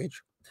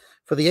language,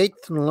 for the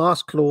eighth and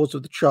last clause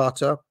of the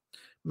Charter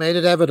made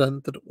it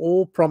evident that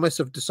all promise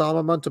of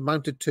disarmament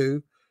amounted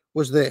to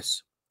was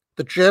this: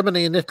 that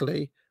Germany and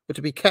Italy were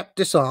to be kept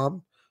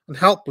disarmed and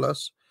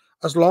helpless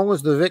as long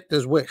as the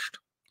victors wished,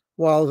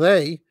 while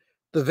they,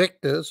 the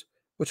victors,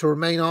 were to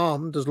remain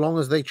armed as long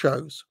as they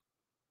chose.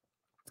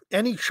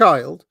 Any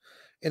child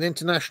in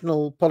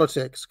international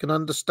politics can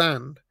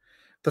understand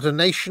that a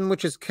nation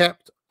which is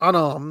kept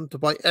unarmed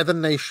by other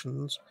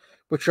nations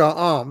which are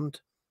armed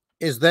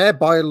is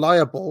thereby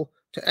liable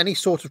to any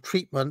sort of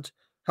treatment,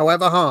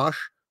 however harsh,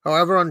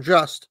 however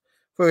unjust,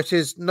 for it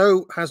has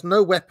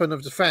no weapon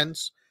of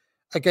defense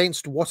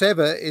against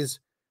whatever is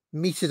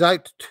meted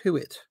out to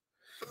it.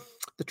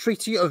 The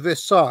Treaty of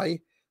Versailles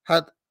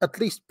had at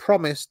least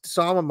promised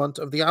disarmament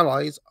of the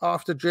Allies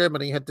after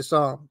Germany had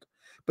disarmed,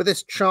 but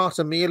this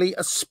charter merely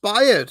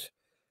aspired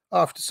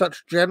after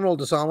such general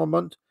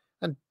disarmament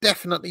and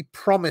definitely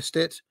promised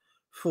it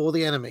for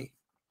the enemy.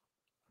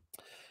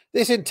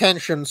 This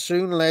intention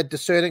soon led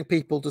discerning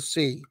people to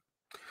see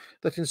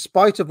that in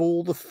spite of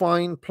all the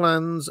fine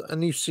plans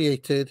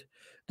enunciated,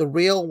 the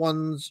real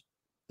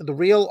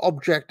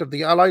object of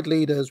the Allied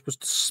leaders was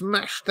to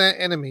smash their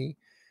enemy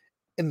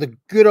in the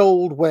good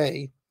old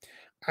way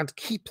and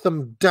keep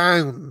them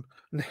down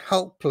and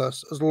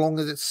helpless as long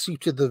as it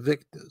suited the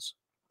victors.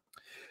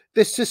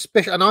 This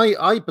suspicion, and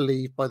I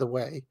believe, by the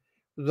way,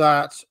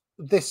 that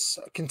this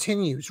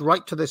continues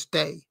right to this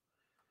day,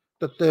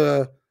 that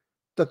the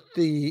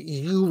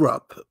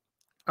Europe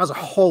as a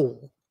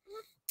whole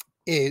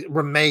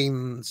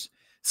remains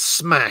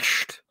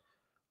smashed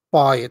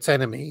by its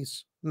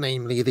enemies,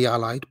 namely the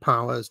Allied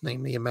powers,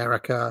 namely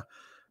America,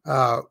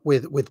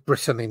 with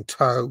Britain in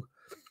tow.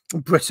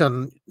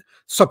 Britain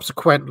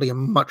subsequently a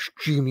much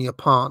junior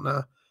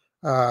partner,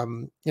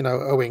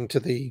 owing to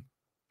the,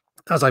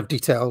 as I've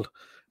detailed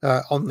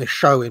on this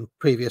show in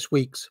previous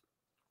weeks,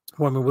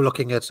 when we were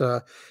looking at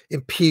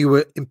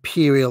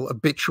imperial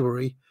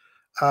obituary,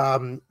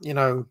 that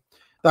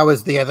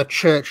was the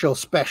Churchill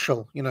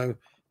special,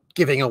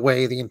 giving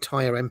away the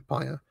entire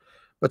empire.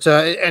 But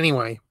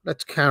anyway,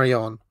 let's carry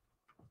on.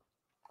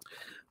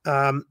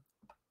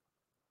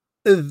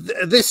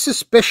 This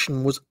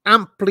suspicion was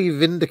amply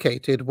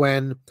vindicated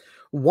when,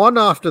 one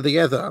after the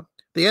other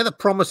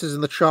promises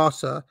in the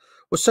Charter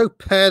were so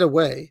pared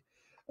away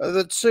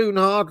that soon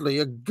hardly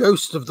a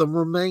ghost of them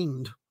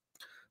remained.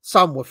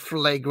 Some were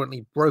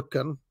flagrantly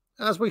broken,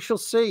 as we shall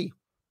see.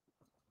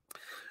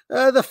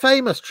 The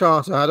famous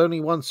Charter had only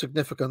one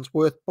significance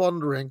worth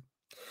pondering.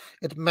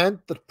 It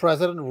meant that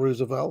President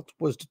Roosevelt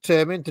was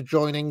determined to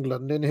join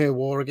England in her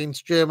war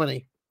against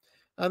Germany,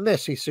 and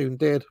this he soon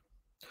did.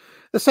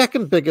 The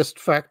second biggest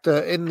factor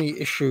in the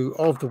issue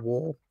of the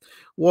war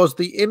was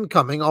the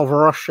incoming of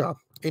Russia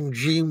in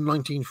June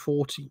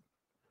 1940.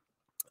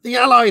 The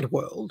Allied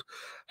world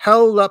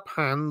held up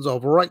hands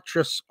of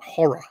righteous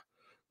horror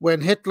when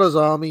Hitler's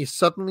army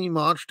suddenly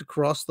marched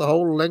across the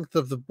whole length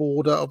of the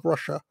border of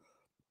Russia,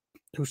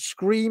 who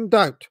screamed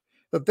out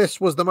that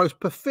this was the most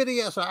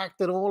perfidious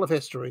act in all of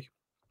history.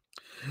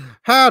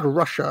 Had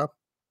Russia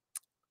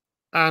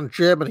and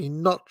Germany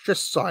not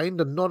just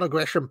signed a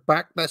non-aggression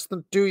pact less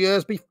than 2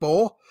 years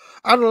before,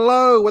 and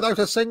lo, without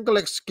a single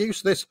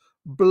excuse, this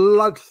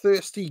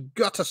bloodthirsty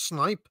gutter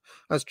snipe,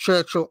 as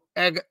Churchill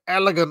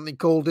elegantly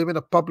called him in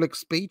a public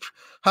speech,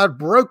 had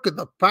broken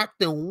the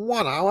pact in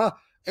 1 hour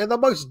in the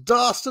most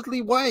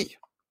dastardly way.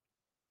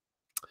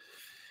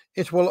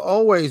 It will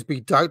always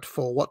be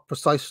doubtful what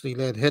precisely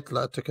led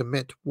Hitler to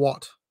commit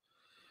what.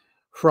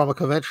 from a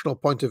conventional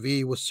point of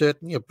view, was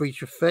certainly a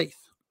breach of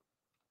faith,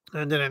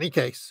 and in any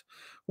case,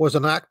 was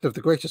an act of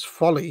the greatest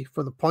folly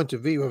from the point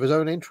of view of his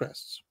own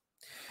interests.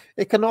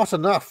 It cannot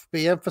enough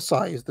be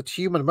emphasized that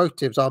human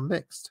motives are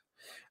mixed,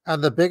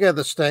 and the bigger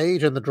the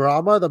stage and the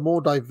drama, the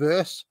more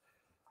diverse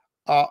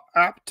are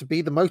apt to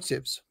be the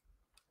motives.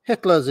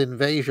 Hitler's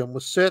invasion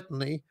was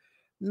certainly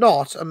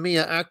not a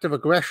mere act of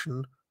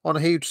aggression on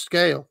a huge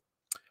scale,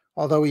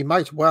 although he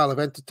might well have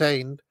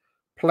entertained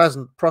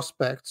pleasant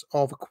prospects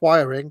of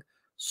acquiring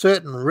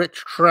certain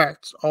rich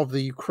tracts of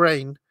the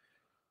Ukraine,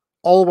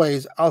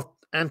 always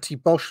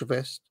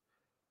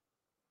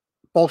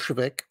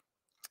Bolshevik,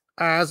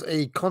 as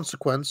a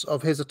consequence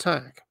of his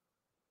attack.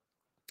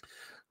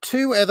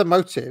 Two other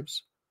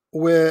motives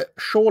were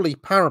surely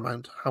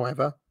paramount,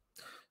 however.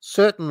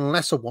 Certain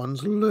lesser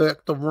ones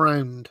lurked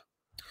around.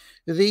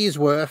 These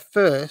were,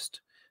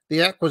 first,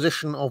 the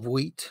acquisition of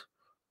wheat,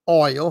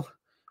 oil,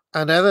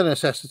 and other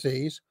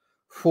necessities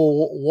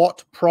for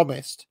what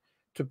promised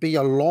to be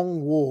a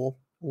long war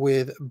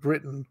with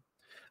Britain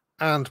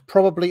and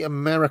probably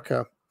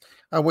America,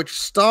 and which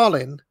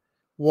Stalin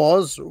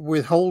was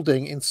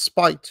withholding in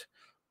spite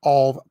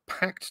of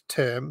pact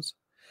terms.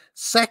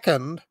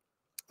 Second,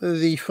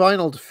 the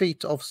final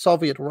defeat of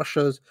Soviet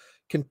Russia's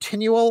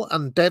continual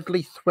and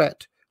deadly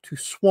threat to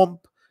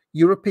swamp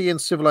European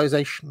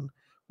civilization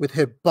with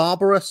her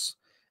barbarous,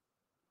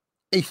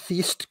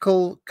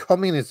 atheistical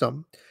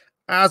communism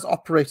as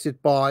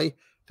operated by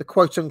the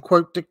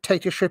quote-unquote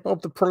dictatorship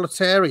of the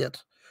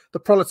proletariat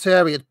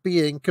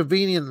being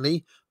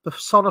conveniently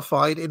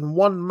personified in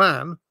one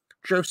man,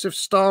 Joseph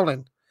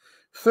Stalin.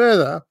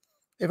 Further,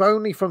 if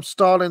only from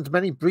Stalin's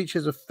many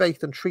breaches of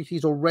faith and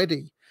treaties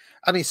already,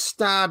 and his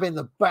stab in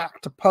the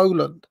back to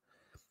Poland,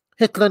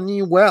 Hitler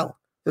knew well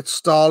that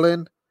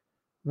Stalin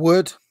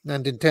would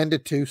and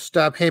intended to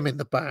stab him in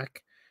the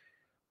back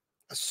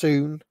as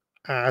soon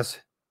as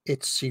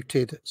it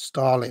suited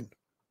Stalin.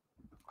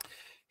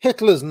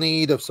 Hitler's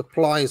need of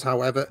supplies,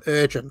 however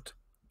urgent,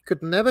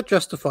 could never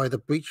justify the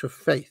breach of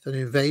faith and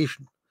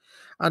invasion,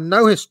 and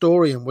no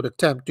historian would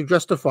attempt to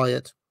justify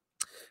it.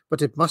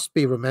 But it must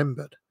be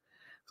remembered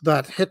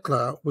that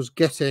Hitler was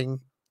getting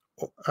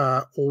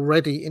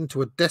already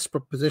into a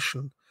desperate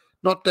position,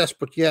 not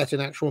desperate yet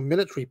in actual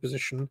military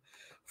position,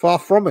 far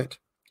from it,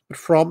 but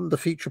from the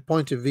future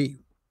point of view.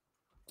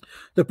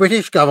 The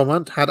British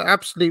government had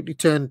absolutely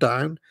turned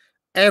down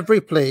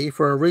every plea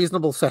for a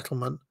reasonable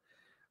settlement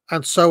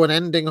and so an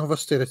ending of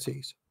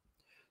hostilities.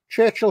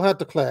 Churchill had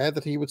declared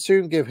that he would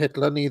soon give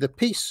Hitler neither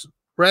peace,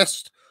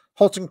 rest,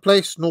 halting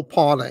place, nor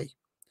parley.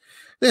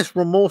 This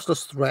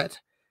remorseless threat,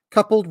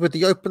 coupled with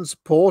the open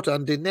support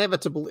and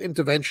inevitable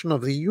intervention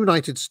of the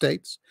United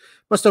States,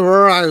 must have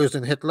aroused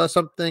in Hitler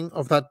something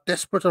of that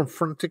desperate and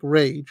frantic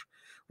rage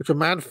which a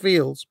man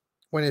feels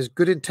when his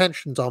good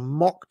intentions are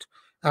mocked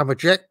and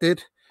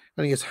rejected,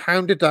 and he is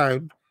hounded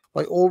down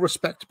by all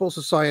respectable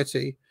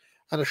society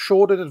and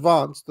assured in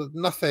advance that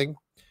nothing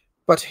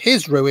but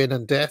his ruin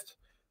and death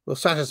will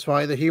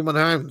satisfy the human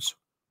hounds.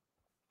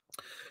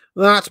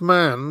 That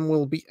man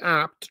will be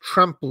apt to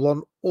trample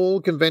on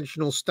all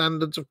conventional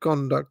standards of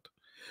conduct,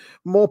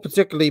 more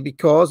particularly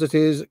because it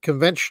is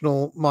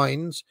conventional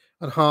minds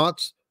and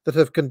hearts that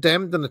have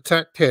condemned and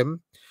attacked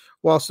him,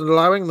 whilst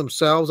allowing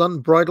themselves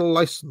unbridled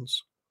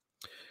license.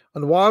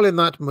 And while in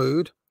that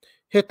mood,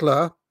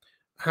 Hitler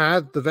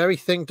had the very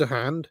thing to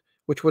hand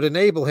which would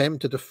enable him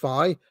to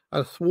defy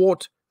and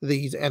thwart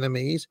these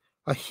enemies,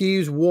 a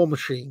huge war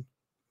machine.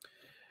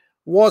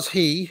 Was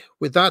he,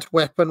 with that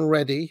weapon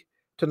ready,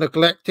 to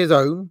neglect his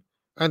own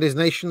and his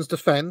nation's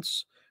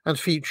defense and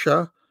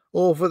future,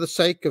 all for the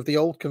sake of the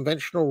old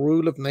conventional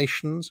rule of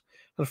nations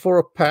and for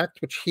a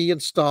pact which he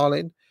and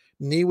Stalin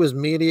knew was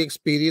merely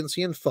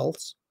expediency and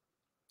false?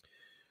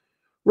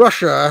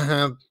 Russia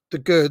had the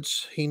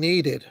goods he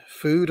needed,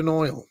 food and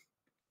oil.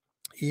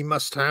 He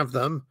must have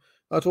them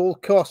at all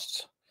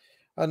costs,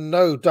 and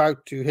no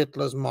doubt to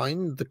Hitler's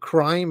mind the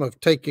crime of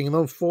taking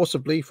them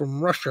forcibly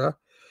from Russia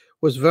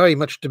was very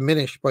much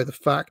diminished by the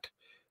fact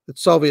that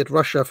Soviet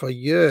Russia for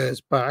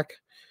years back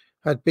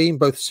had been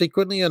both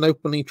secretly and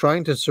openly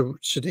trying to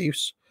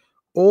seduce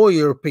all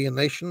European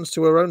nations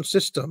to her own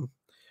system,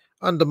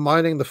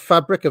 undermining the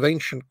fabric of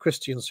ancient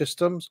Christian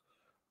systems,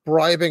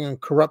 bribing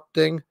and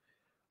corrupting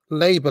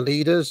labor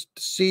leaders,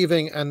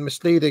 deceiving and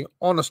misleading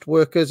honest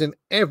workers in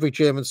every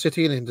German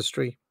city and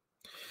industry.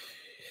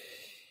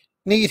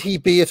 Need he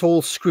be at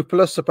all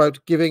scrupulous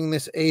about giving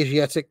this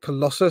Asiatic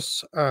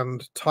colossus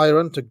and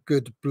tyrant a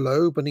good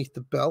blow beneath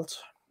the belt?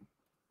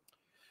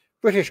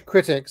 British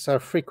critics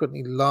have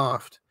frequently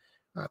laughed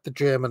at the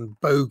German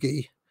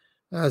bogey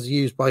as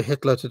used by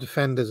Hitler to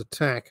defend his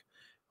attack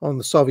on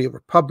the Soviet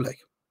Republic.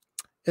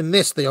 In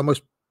this, they are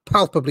most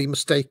palpably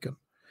mistaken.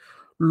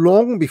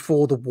 Long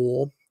before the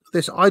war,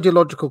 this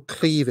ideological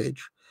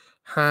cleavage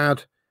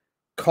had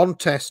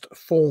contest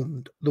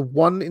formed the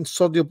one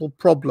insoluble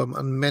problem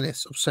and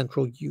menace of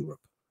Central Europe.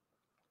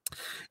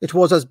 It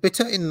was as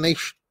bitter in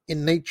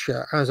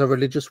nature as a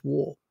religious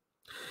war.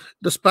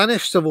 The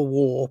Spanish Civil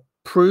War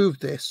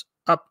proved this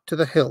up to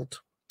the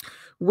hilt.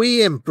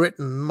 We in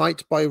Britain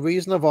might, by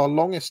reason of our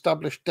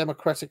long-established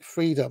democratic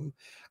freedom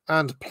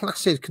and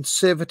placid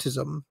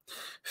conservatism,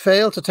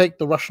 fail to take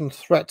the Russian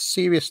threat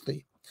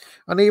seriously,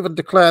 and even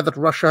declare that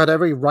Russia had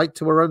every right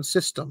to her own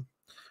system,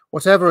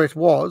 whatever it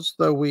was,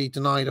 though we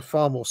denied a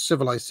far more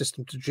civilized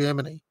system to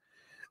Germany.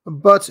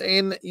 But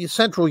in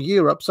Central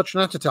Europe, such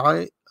an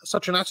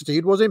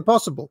attitude was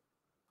impossible.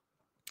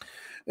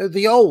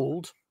 The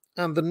old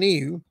and the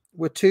new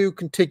were too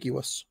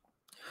contiguous.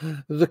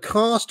 The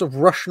cast of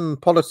Russian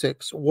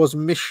politics was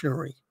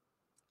missionary.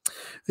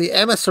 The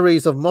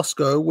emissaries of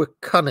Moscow were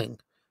cunning,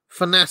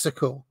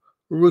 fanatical,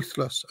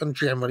 ruthless, and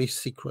generally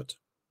secret.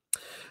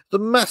 The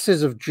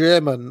masses of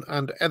German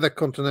and other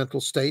continental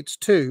states,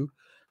 too,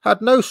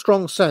 had no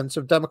strong sense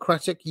of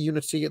democratic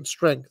unity and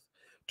strength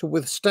to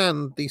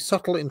withstand the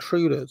subtle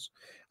intruders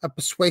and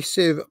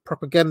persuasive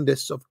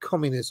propagandists of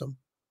communism.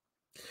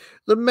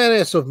 The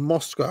menace of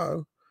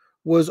Moscow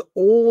was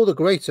all the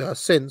greater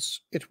since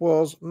it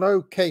was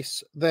no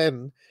case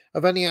then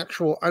of any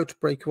actual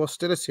outbreak of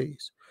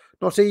hostilities,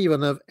 not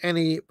even of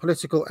any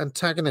political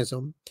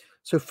antagonism,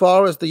 so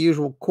far as the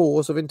usual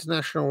course of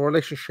international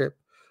relationship,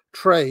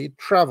 trade,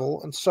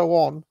 travel, and so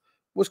on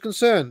was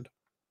concerned.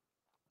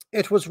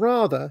 It was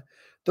rather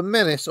the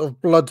menace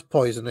of blood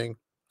poisoning,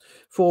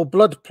 for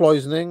blood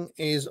poisoning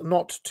is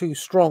not too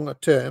strong a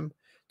term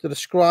to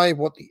describe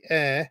what the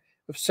heir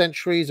of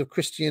centuries of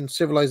Christian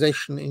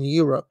civilization in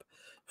Europe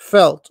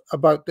felt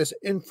about this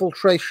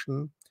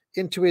infiltration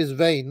into his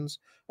veins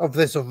of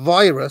this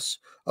virus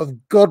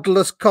of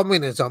godless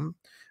communism,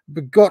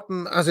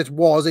 begotten as it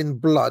was in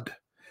blood,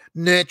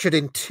 nurtured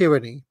in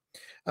tyranny,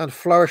 and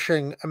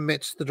flourishing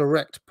amidst the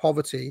direct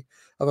poverty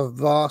of a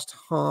vast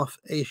half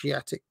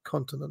Asiatic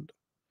continent.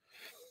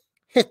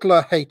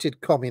 Hitler hated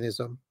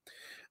communism,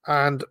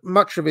 and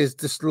much of his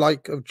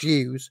dislike of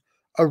Jews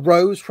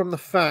arose from the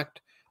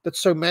fact that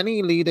so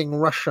many leading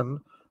Russian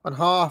and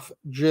half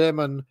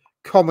German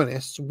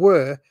communists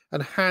were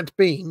and had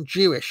been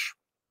Jewish.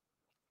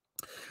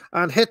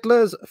 And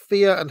Hitler's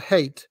fear and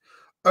hate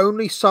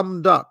only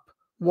summed up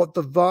what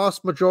the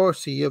vast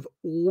majority of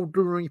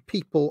ordinary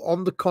people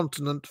on the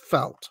continent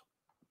felt.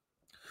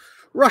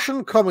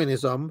 Russian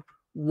communism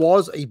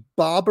was a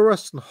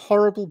barbarous and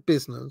horrible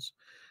business,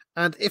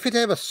 and if it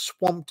ever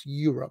swamped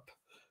Europe,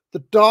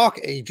 the Dark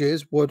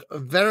Ages would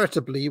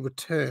veritably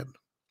return.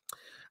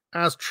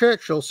 As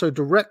Churchill so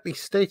directly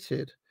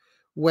stated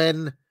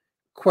when,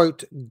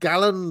 quote,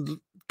 gallant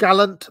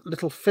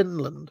little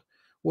Finland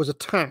was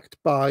attacked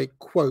by,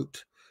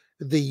 quote,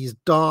 these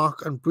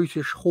dark and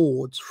brutish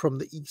hordes from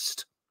the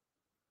east.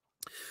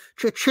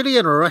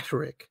 Churchillian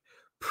rhetoric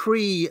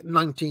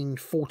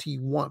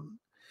pre-1941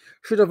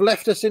 should have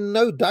left us in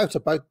no doubt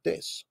about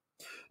this,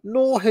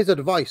 nor his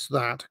advice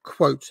that,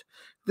 quote,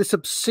 this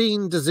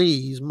obscene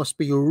disease must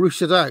be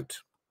rooted out.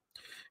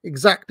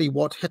 Exactly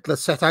what Hitler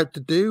set out to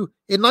do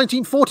in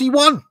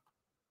 1941.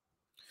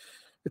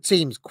 It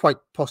seems quite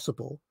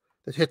possible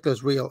that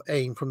Hitler's real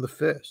aim from the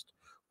first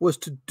was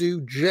to do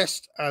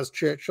just as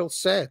Churchill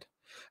said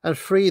and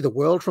free the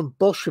world from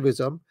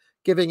Bolshevism,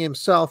 giving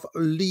himself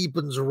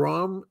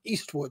Lebensraum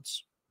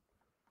eastwards.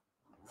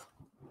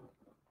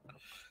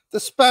 The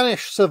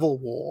Spanish Civil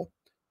War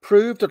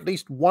proved at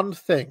least one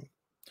thing,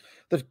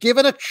 that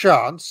given a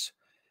chance,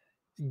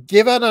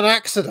 given an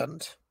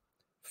accident,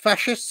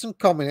 fascists and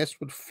communists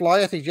would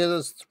fly at each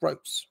other's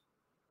throats.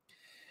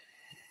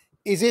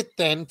 Is it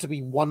then to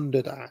be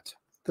wondered at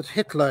that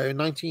Hitler in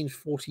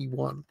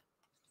 1941,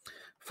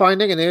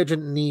 finding an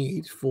urgent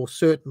need for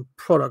certain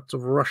products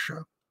of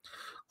Russia,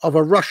 of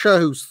a Russia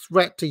whose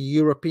threat to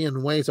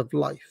European ways of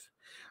life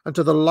and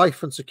to the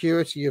life and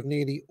security of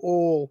nearly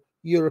all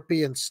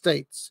European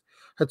states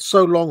had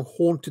so long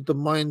haunted the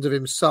minds of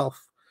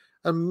himself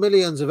and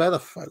millions of other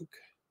folk,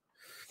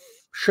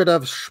 should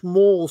have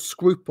small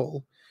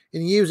scruple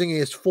in using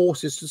his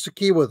forces to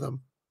secure them.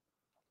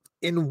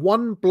 In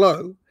one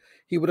blow,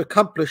 he would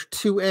accomplish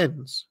two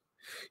ends.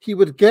 He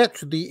would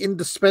get the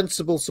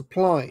indispensable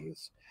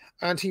supplies,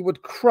 and he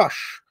would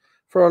crush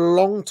for a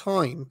long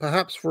time,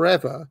 perhaps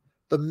forever,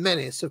 the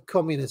menace of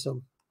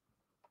communism.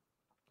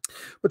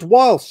 But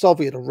while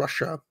Soviet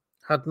Russia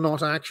had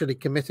not actually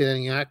committed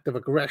any act of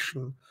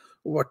aggression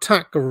or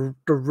attack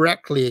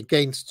directly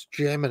against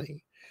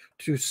Germany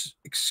to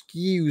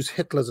excuse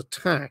Hitler's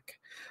attack,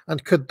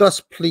 and could thus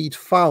plead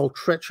foul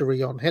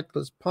treachery on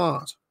Hitler's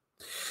part,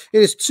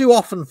 it is too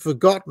often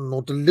forgotten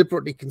or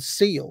deliberately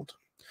concealed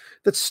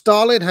that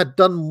Stalin had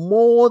done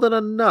more than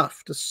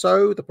enough to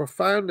sow the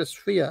profoundest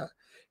fear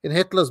in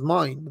Hitler's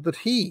mind that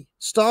he,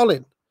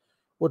 Stalin,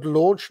 would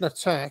launch an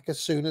attack as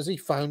soon as he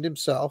found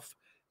himself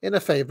in a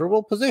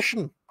favorable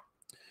position.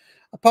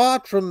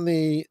 Apart from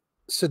the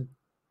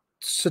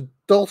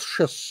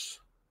sedulous,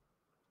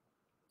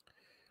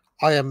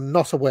 I am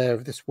not aware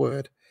of this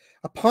word,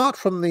 apart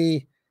from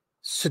the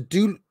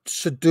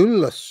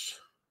sedulous,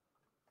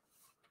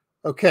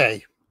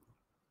 okay,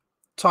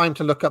 time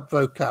to look up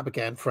vocab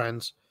again,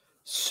 friends.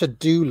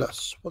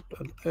 Sedulous. What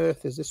on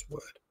earth is this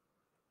word?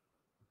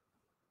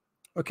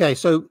 Okay,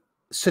 so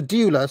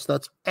sedulous,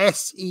 that's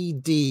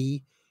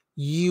sedulous.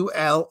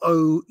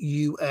 Ulous.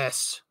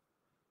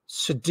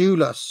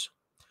 Sedulous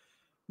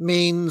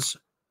means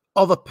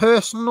of a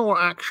person or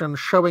action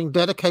showing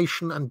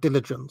dedication and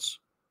diligence.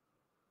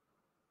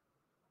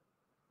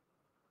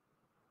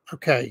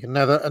 Okay,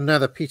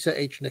 another Peter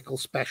H.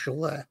 Nichols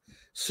special there.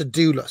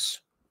 Sedulous.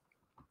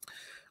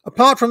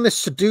 Apart from this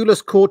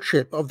sedulous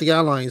courtship of the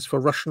Allies for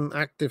Russian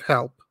active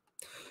help,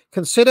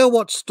 consider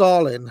what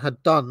Stalin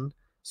had done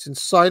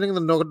since signing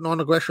the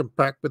non-aggression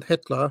pact with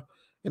Hitler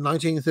in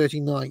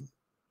 1939.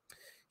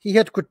 He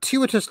had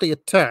gratuitously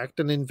attacked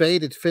and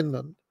invaded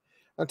Finland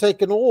and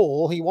taken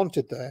all he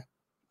wanted there.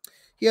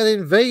 He had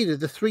invaded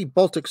the 3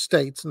 Baltic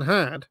states and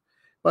had,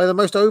 by the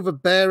most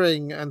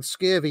overbearing and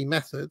scurvy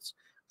methods,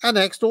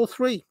 annexed all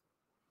 3.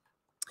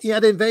 He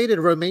had invaded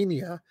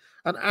Romania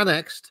and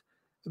annexed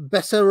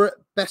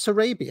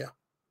Bessarabia.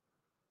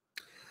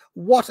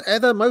 What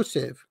other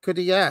motive could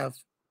he have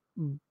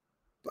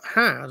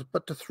had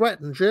but to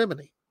threaten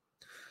Germany?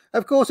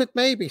 Of course, it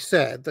may be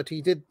said that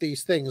he did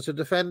these things to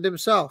defend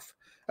himself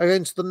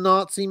against the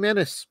Nazi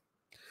menace.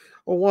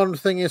 One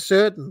thing is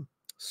certain,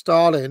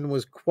 Stalin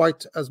was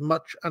quite as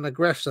much an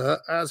aggressor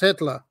as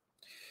Hitler.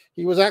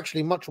 He was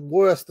actually much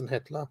worse than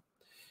Hitler.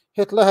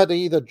 Hitler had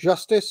either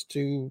justice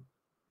to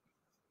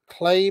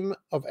claim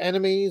of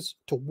enemies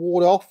to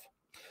ward off,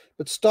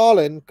 but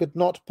Stalin could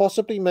not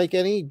possibly make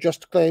any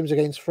just claims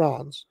against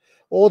France,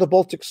 or the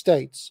Baltic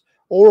states,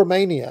 or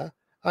Romania,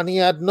 and he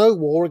had no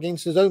war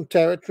against his own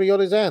territory on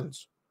his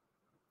hands.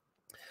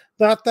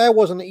 That there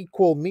was an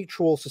equal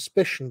mutual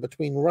suspicion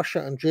between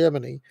Russia and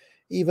Germany,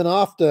 even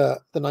after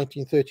the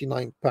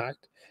 1939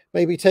 pact,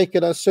 may be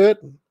taken as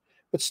certain,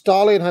 but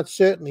Stalin had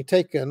certainly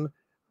taken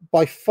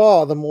by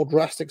far the more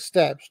drastic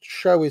steps to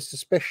show his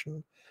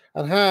suspicion,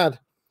 and had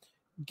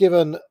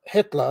given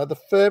Hitler the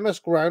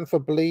firmest ground for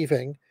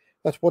believing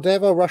that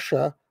whatever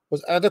Russia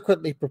was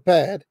adequately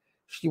prepared,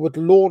 she would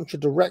launch a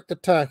direct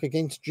attack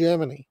against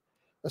Germany,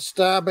 a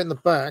stab in the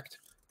back,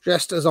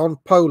 just as on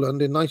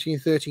Poland in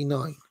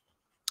 1939.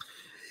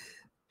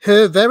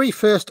 Her very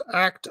first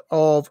act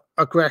of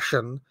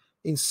aggression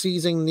in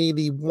seizing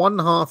nearly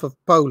 1/2 of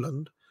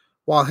Poland,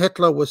 while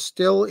Hitler was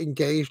still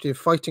engaged in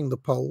fighting the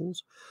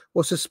Poles,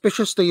 was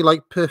suspiciously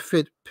like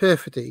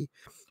perfidy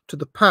to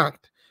the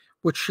pact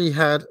which she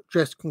had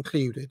just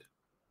concluded.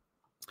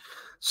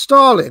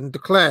 Stalin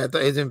declared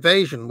that his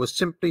invasion was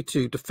simply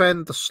to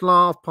defend the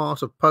Slav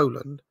part of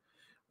Poland,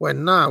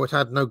 when now it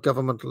had no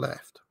government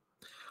left.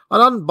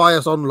 An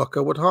unbiased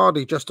onlooker would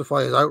hardly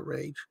justify his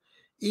outrage,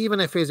 even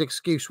if his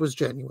excuse was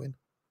genuine.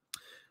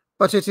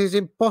 But it is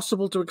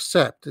impossible to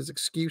accept his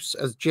excuse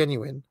as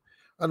genuine,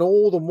 and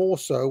all the more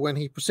so when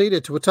he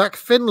proceeded to attack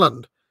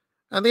Finland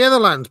and the other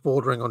lands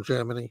bordering on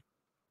Germany.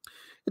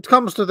 It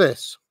comes to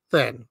this,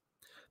 then,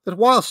 that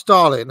while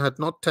Stalin had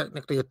not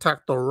technically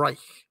attacked the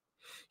Reich,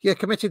 he had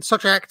committed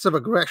such acts of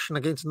aggression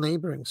against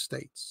neighboring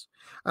states,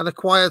 and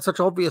acquired such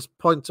obvious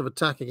points of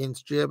attack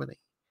against Germany,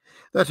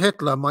 that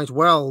Hitler might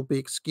well be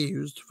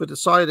excused for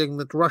deciding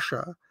that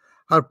Russia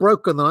had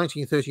broken the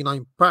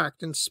 1939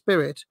 pact in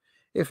spirit,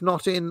 if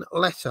not in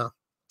letter.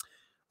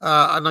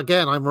 And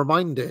again, I'm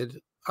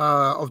reminded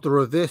of the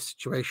reverse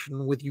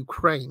situation with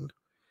Ukraine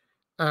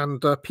and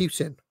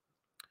Putin.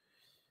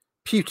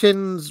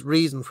 Putin's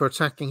reason for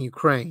attacking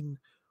Ukraine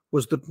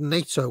was that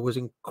NATO was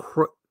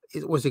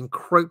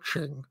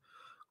encroaching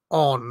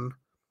on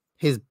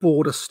his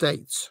border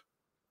states.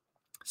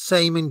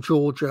 Same in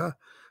Georgia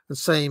and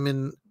same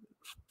in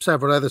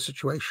several other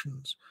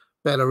situations,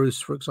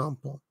 Belarus, for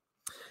example.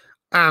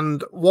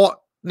 And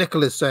what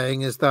Nicholl is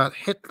saying is that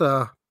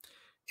Hitler,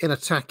 in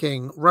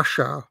attacking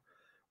Russia,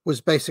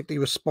 was basically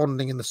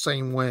responding in the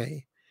same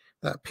way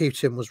that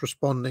Putin was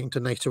responding to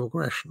NATO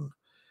aggression,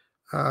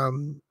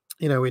 in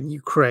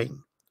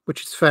Ukraine,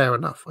 which is fair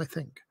enough, I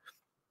think.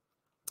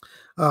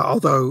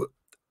 Although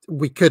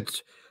there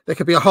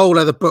could be a whole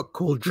other book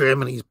called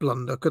Germany's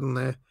Blunder, couldn't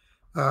there?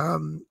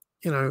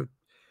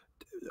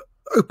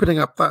 Opening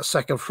up that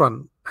second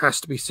front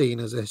has to be seen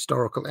as a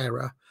historical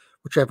error,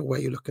 whichever way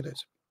you look at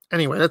it.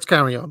 Anyway, let's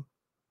carry on.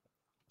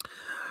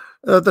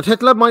 That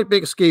Hitler might be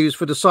excused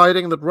for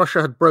deciding that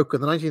Russia had broken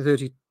the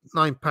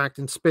 1939 pact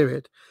in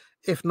spirit,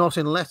 if not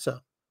in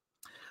letter.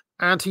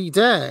 And he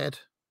dared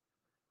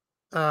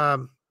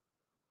not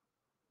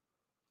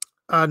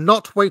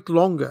wait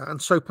longer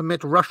and so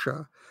permit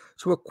Russia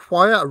to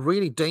acquire a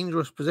really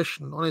dangerous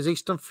position on his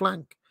eastern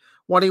flank,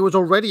 while he was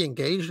already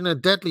engaged in a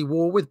deadly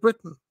war with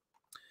Britain.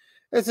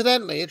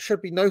 Incidentally, it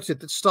should be noted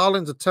that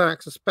Stalin's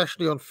attacks,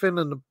 especially on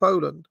Finland and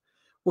Poland,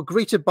 were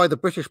greeted by the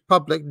British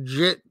public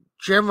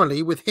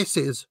generally with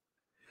hisses.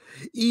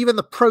 Even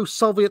the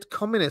pro-Soviet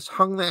communists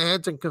hung their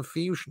heads in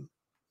confusion.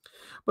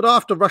 But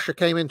after Russia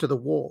came into the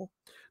war,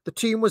 the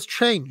tune was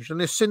changed,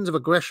 and his sins of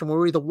aggression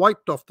were either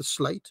wiped off the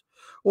slate,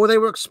 or they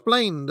were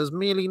explained as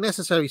merely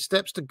necessary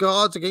steps to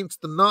guard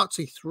against the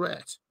Nazi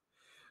threat.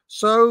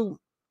 So,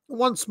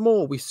 once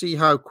more, we see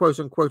how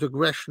quote-unquote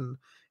aggression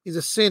is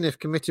a sin if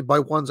committed by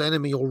one's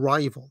enemy or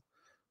rival,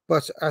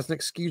 but as an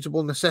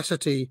excusable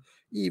necessity,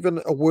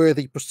 even a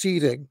worthy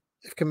proceeding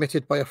if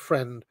committed by a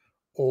friend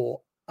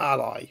or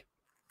ally.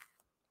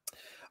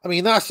 I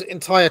mean, that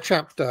entire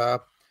chapter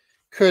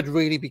could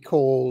really be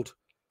called,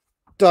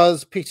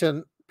 does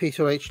Peter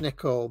H.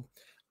 Nichol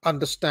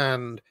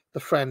understand the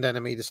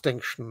friend-enemy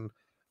distinction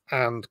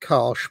and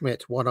Carl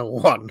Schmitt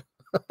 101?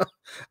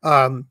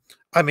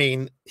 I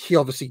mean, he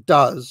obviously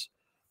does,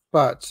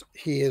 but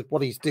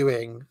what he's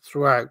doing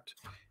throughout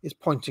is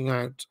pointing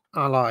out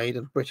Allied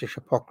and British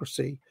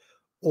hypocrisy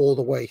all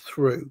the way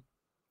through.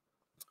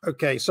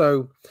 Okay,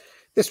 so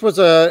this was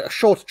a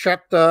short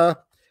chapter,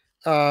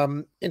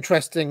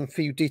 interesting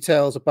few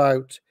details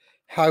about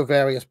how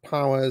various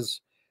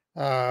powers,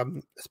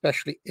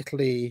 especially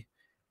Italy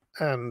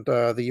and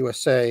the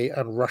USA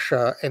and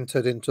Russia,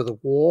 entered into the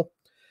war.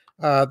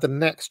 The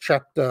next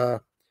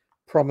chapter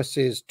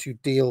promises to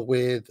deal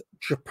with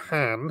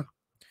Japan,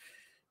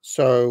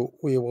 so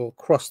we will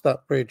cross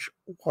that bridge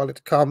while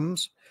it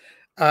comes.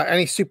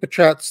 Any super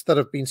chats that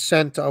have been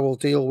sent, I will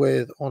deal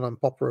with on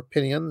Unpopular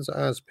Opinions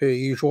as per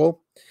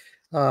usual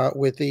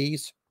with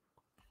these.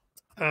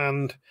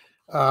 And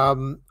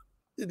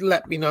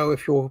let me know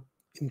if you're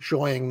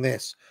enjoying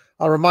this.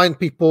 I'll remind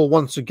people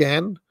once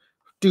again,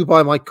 do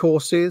buy my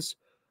courses.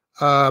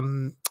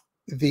 The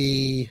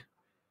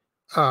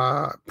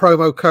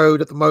promo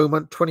code at the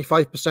moment,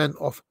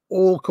 25% off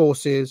all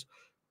courses,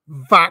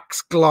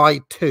 VAX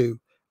Glide 2.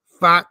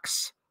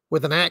 VAX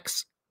with an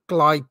X,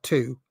 Glide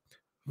 2.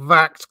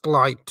 VAX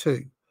Glide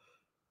 2.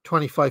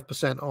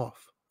 25%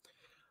 off.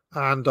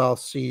 And I'll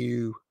see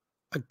you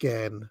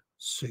again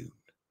soon.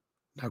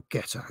 Now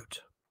get out.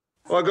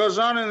 What goes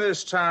on in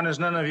this town is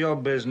none of your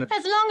business.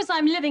 As long as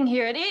I'm living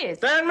here, it is.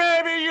 Then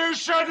maybe you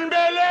shouldn't be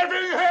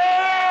living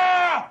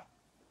here!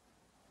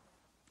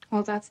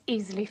 Well, that's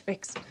easily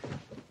fixed.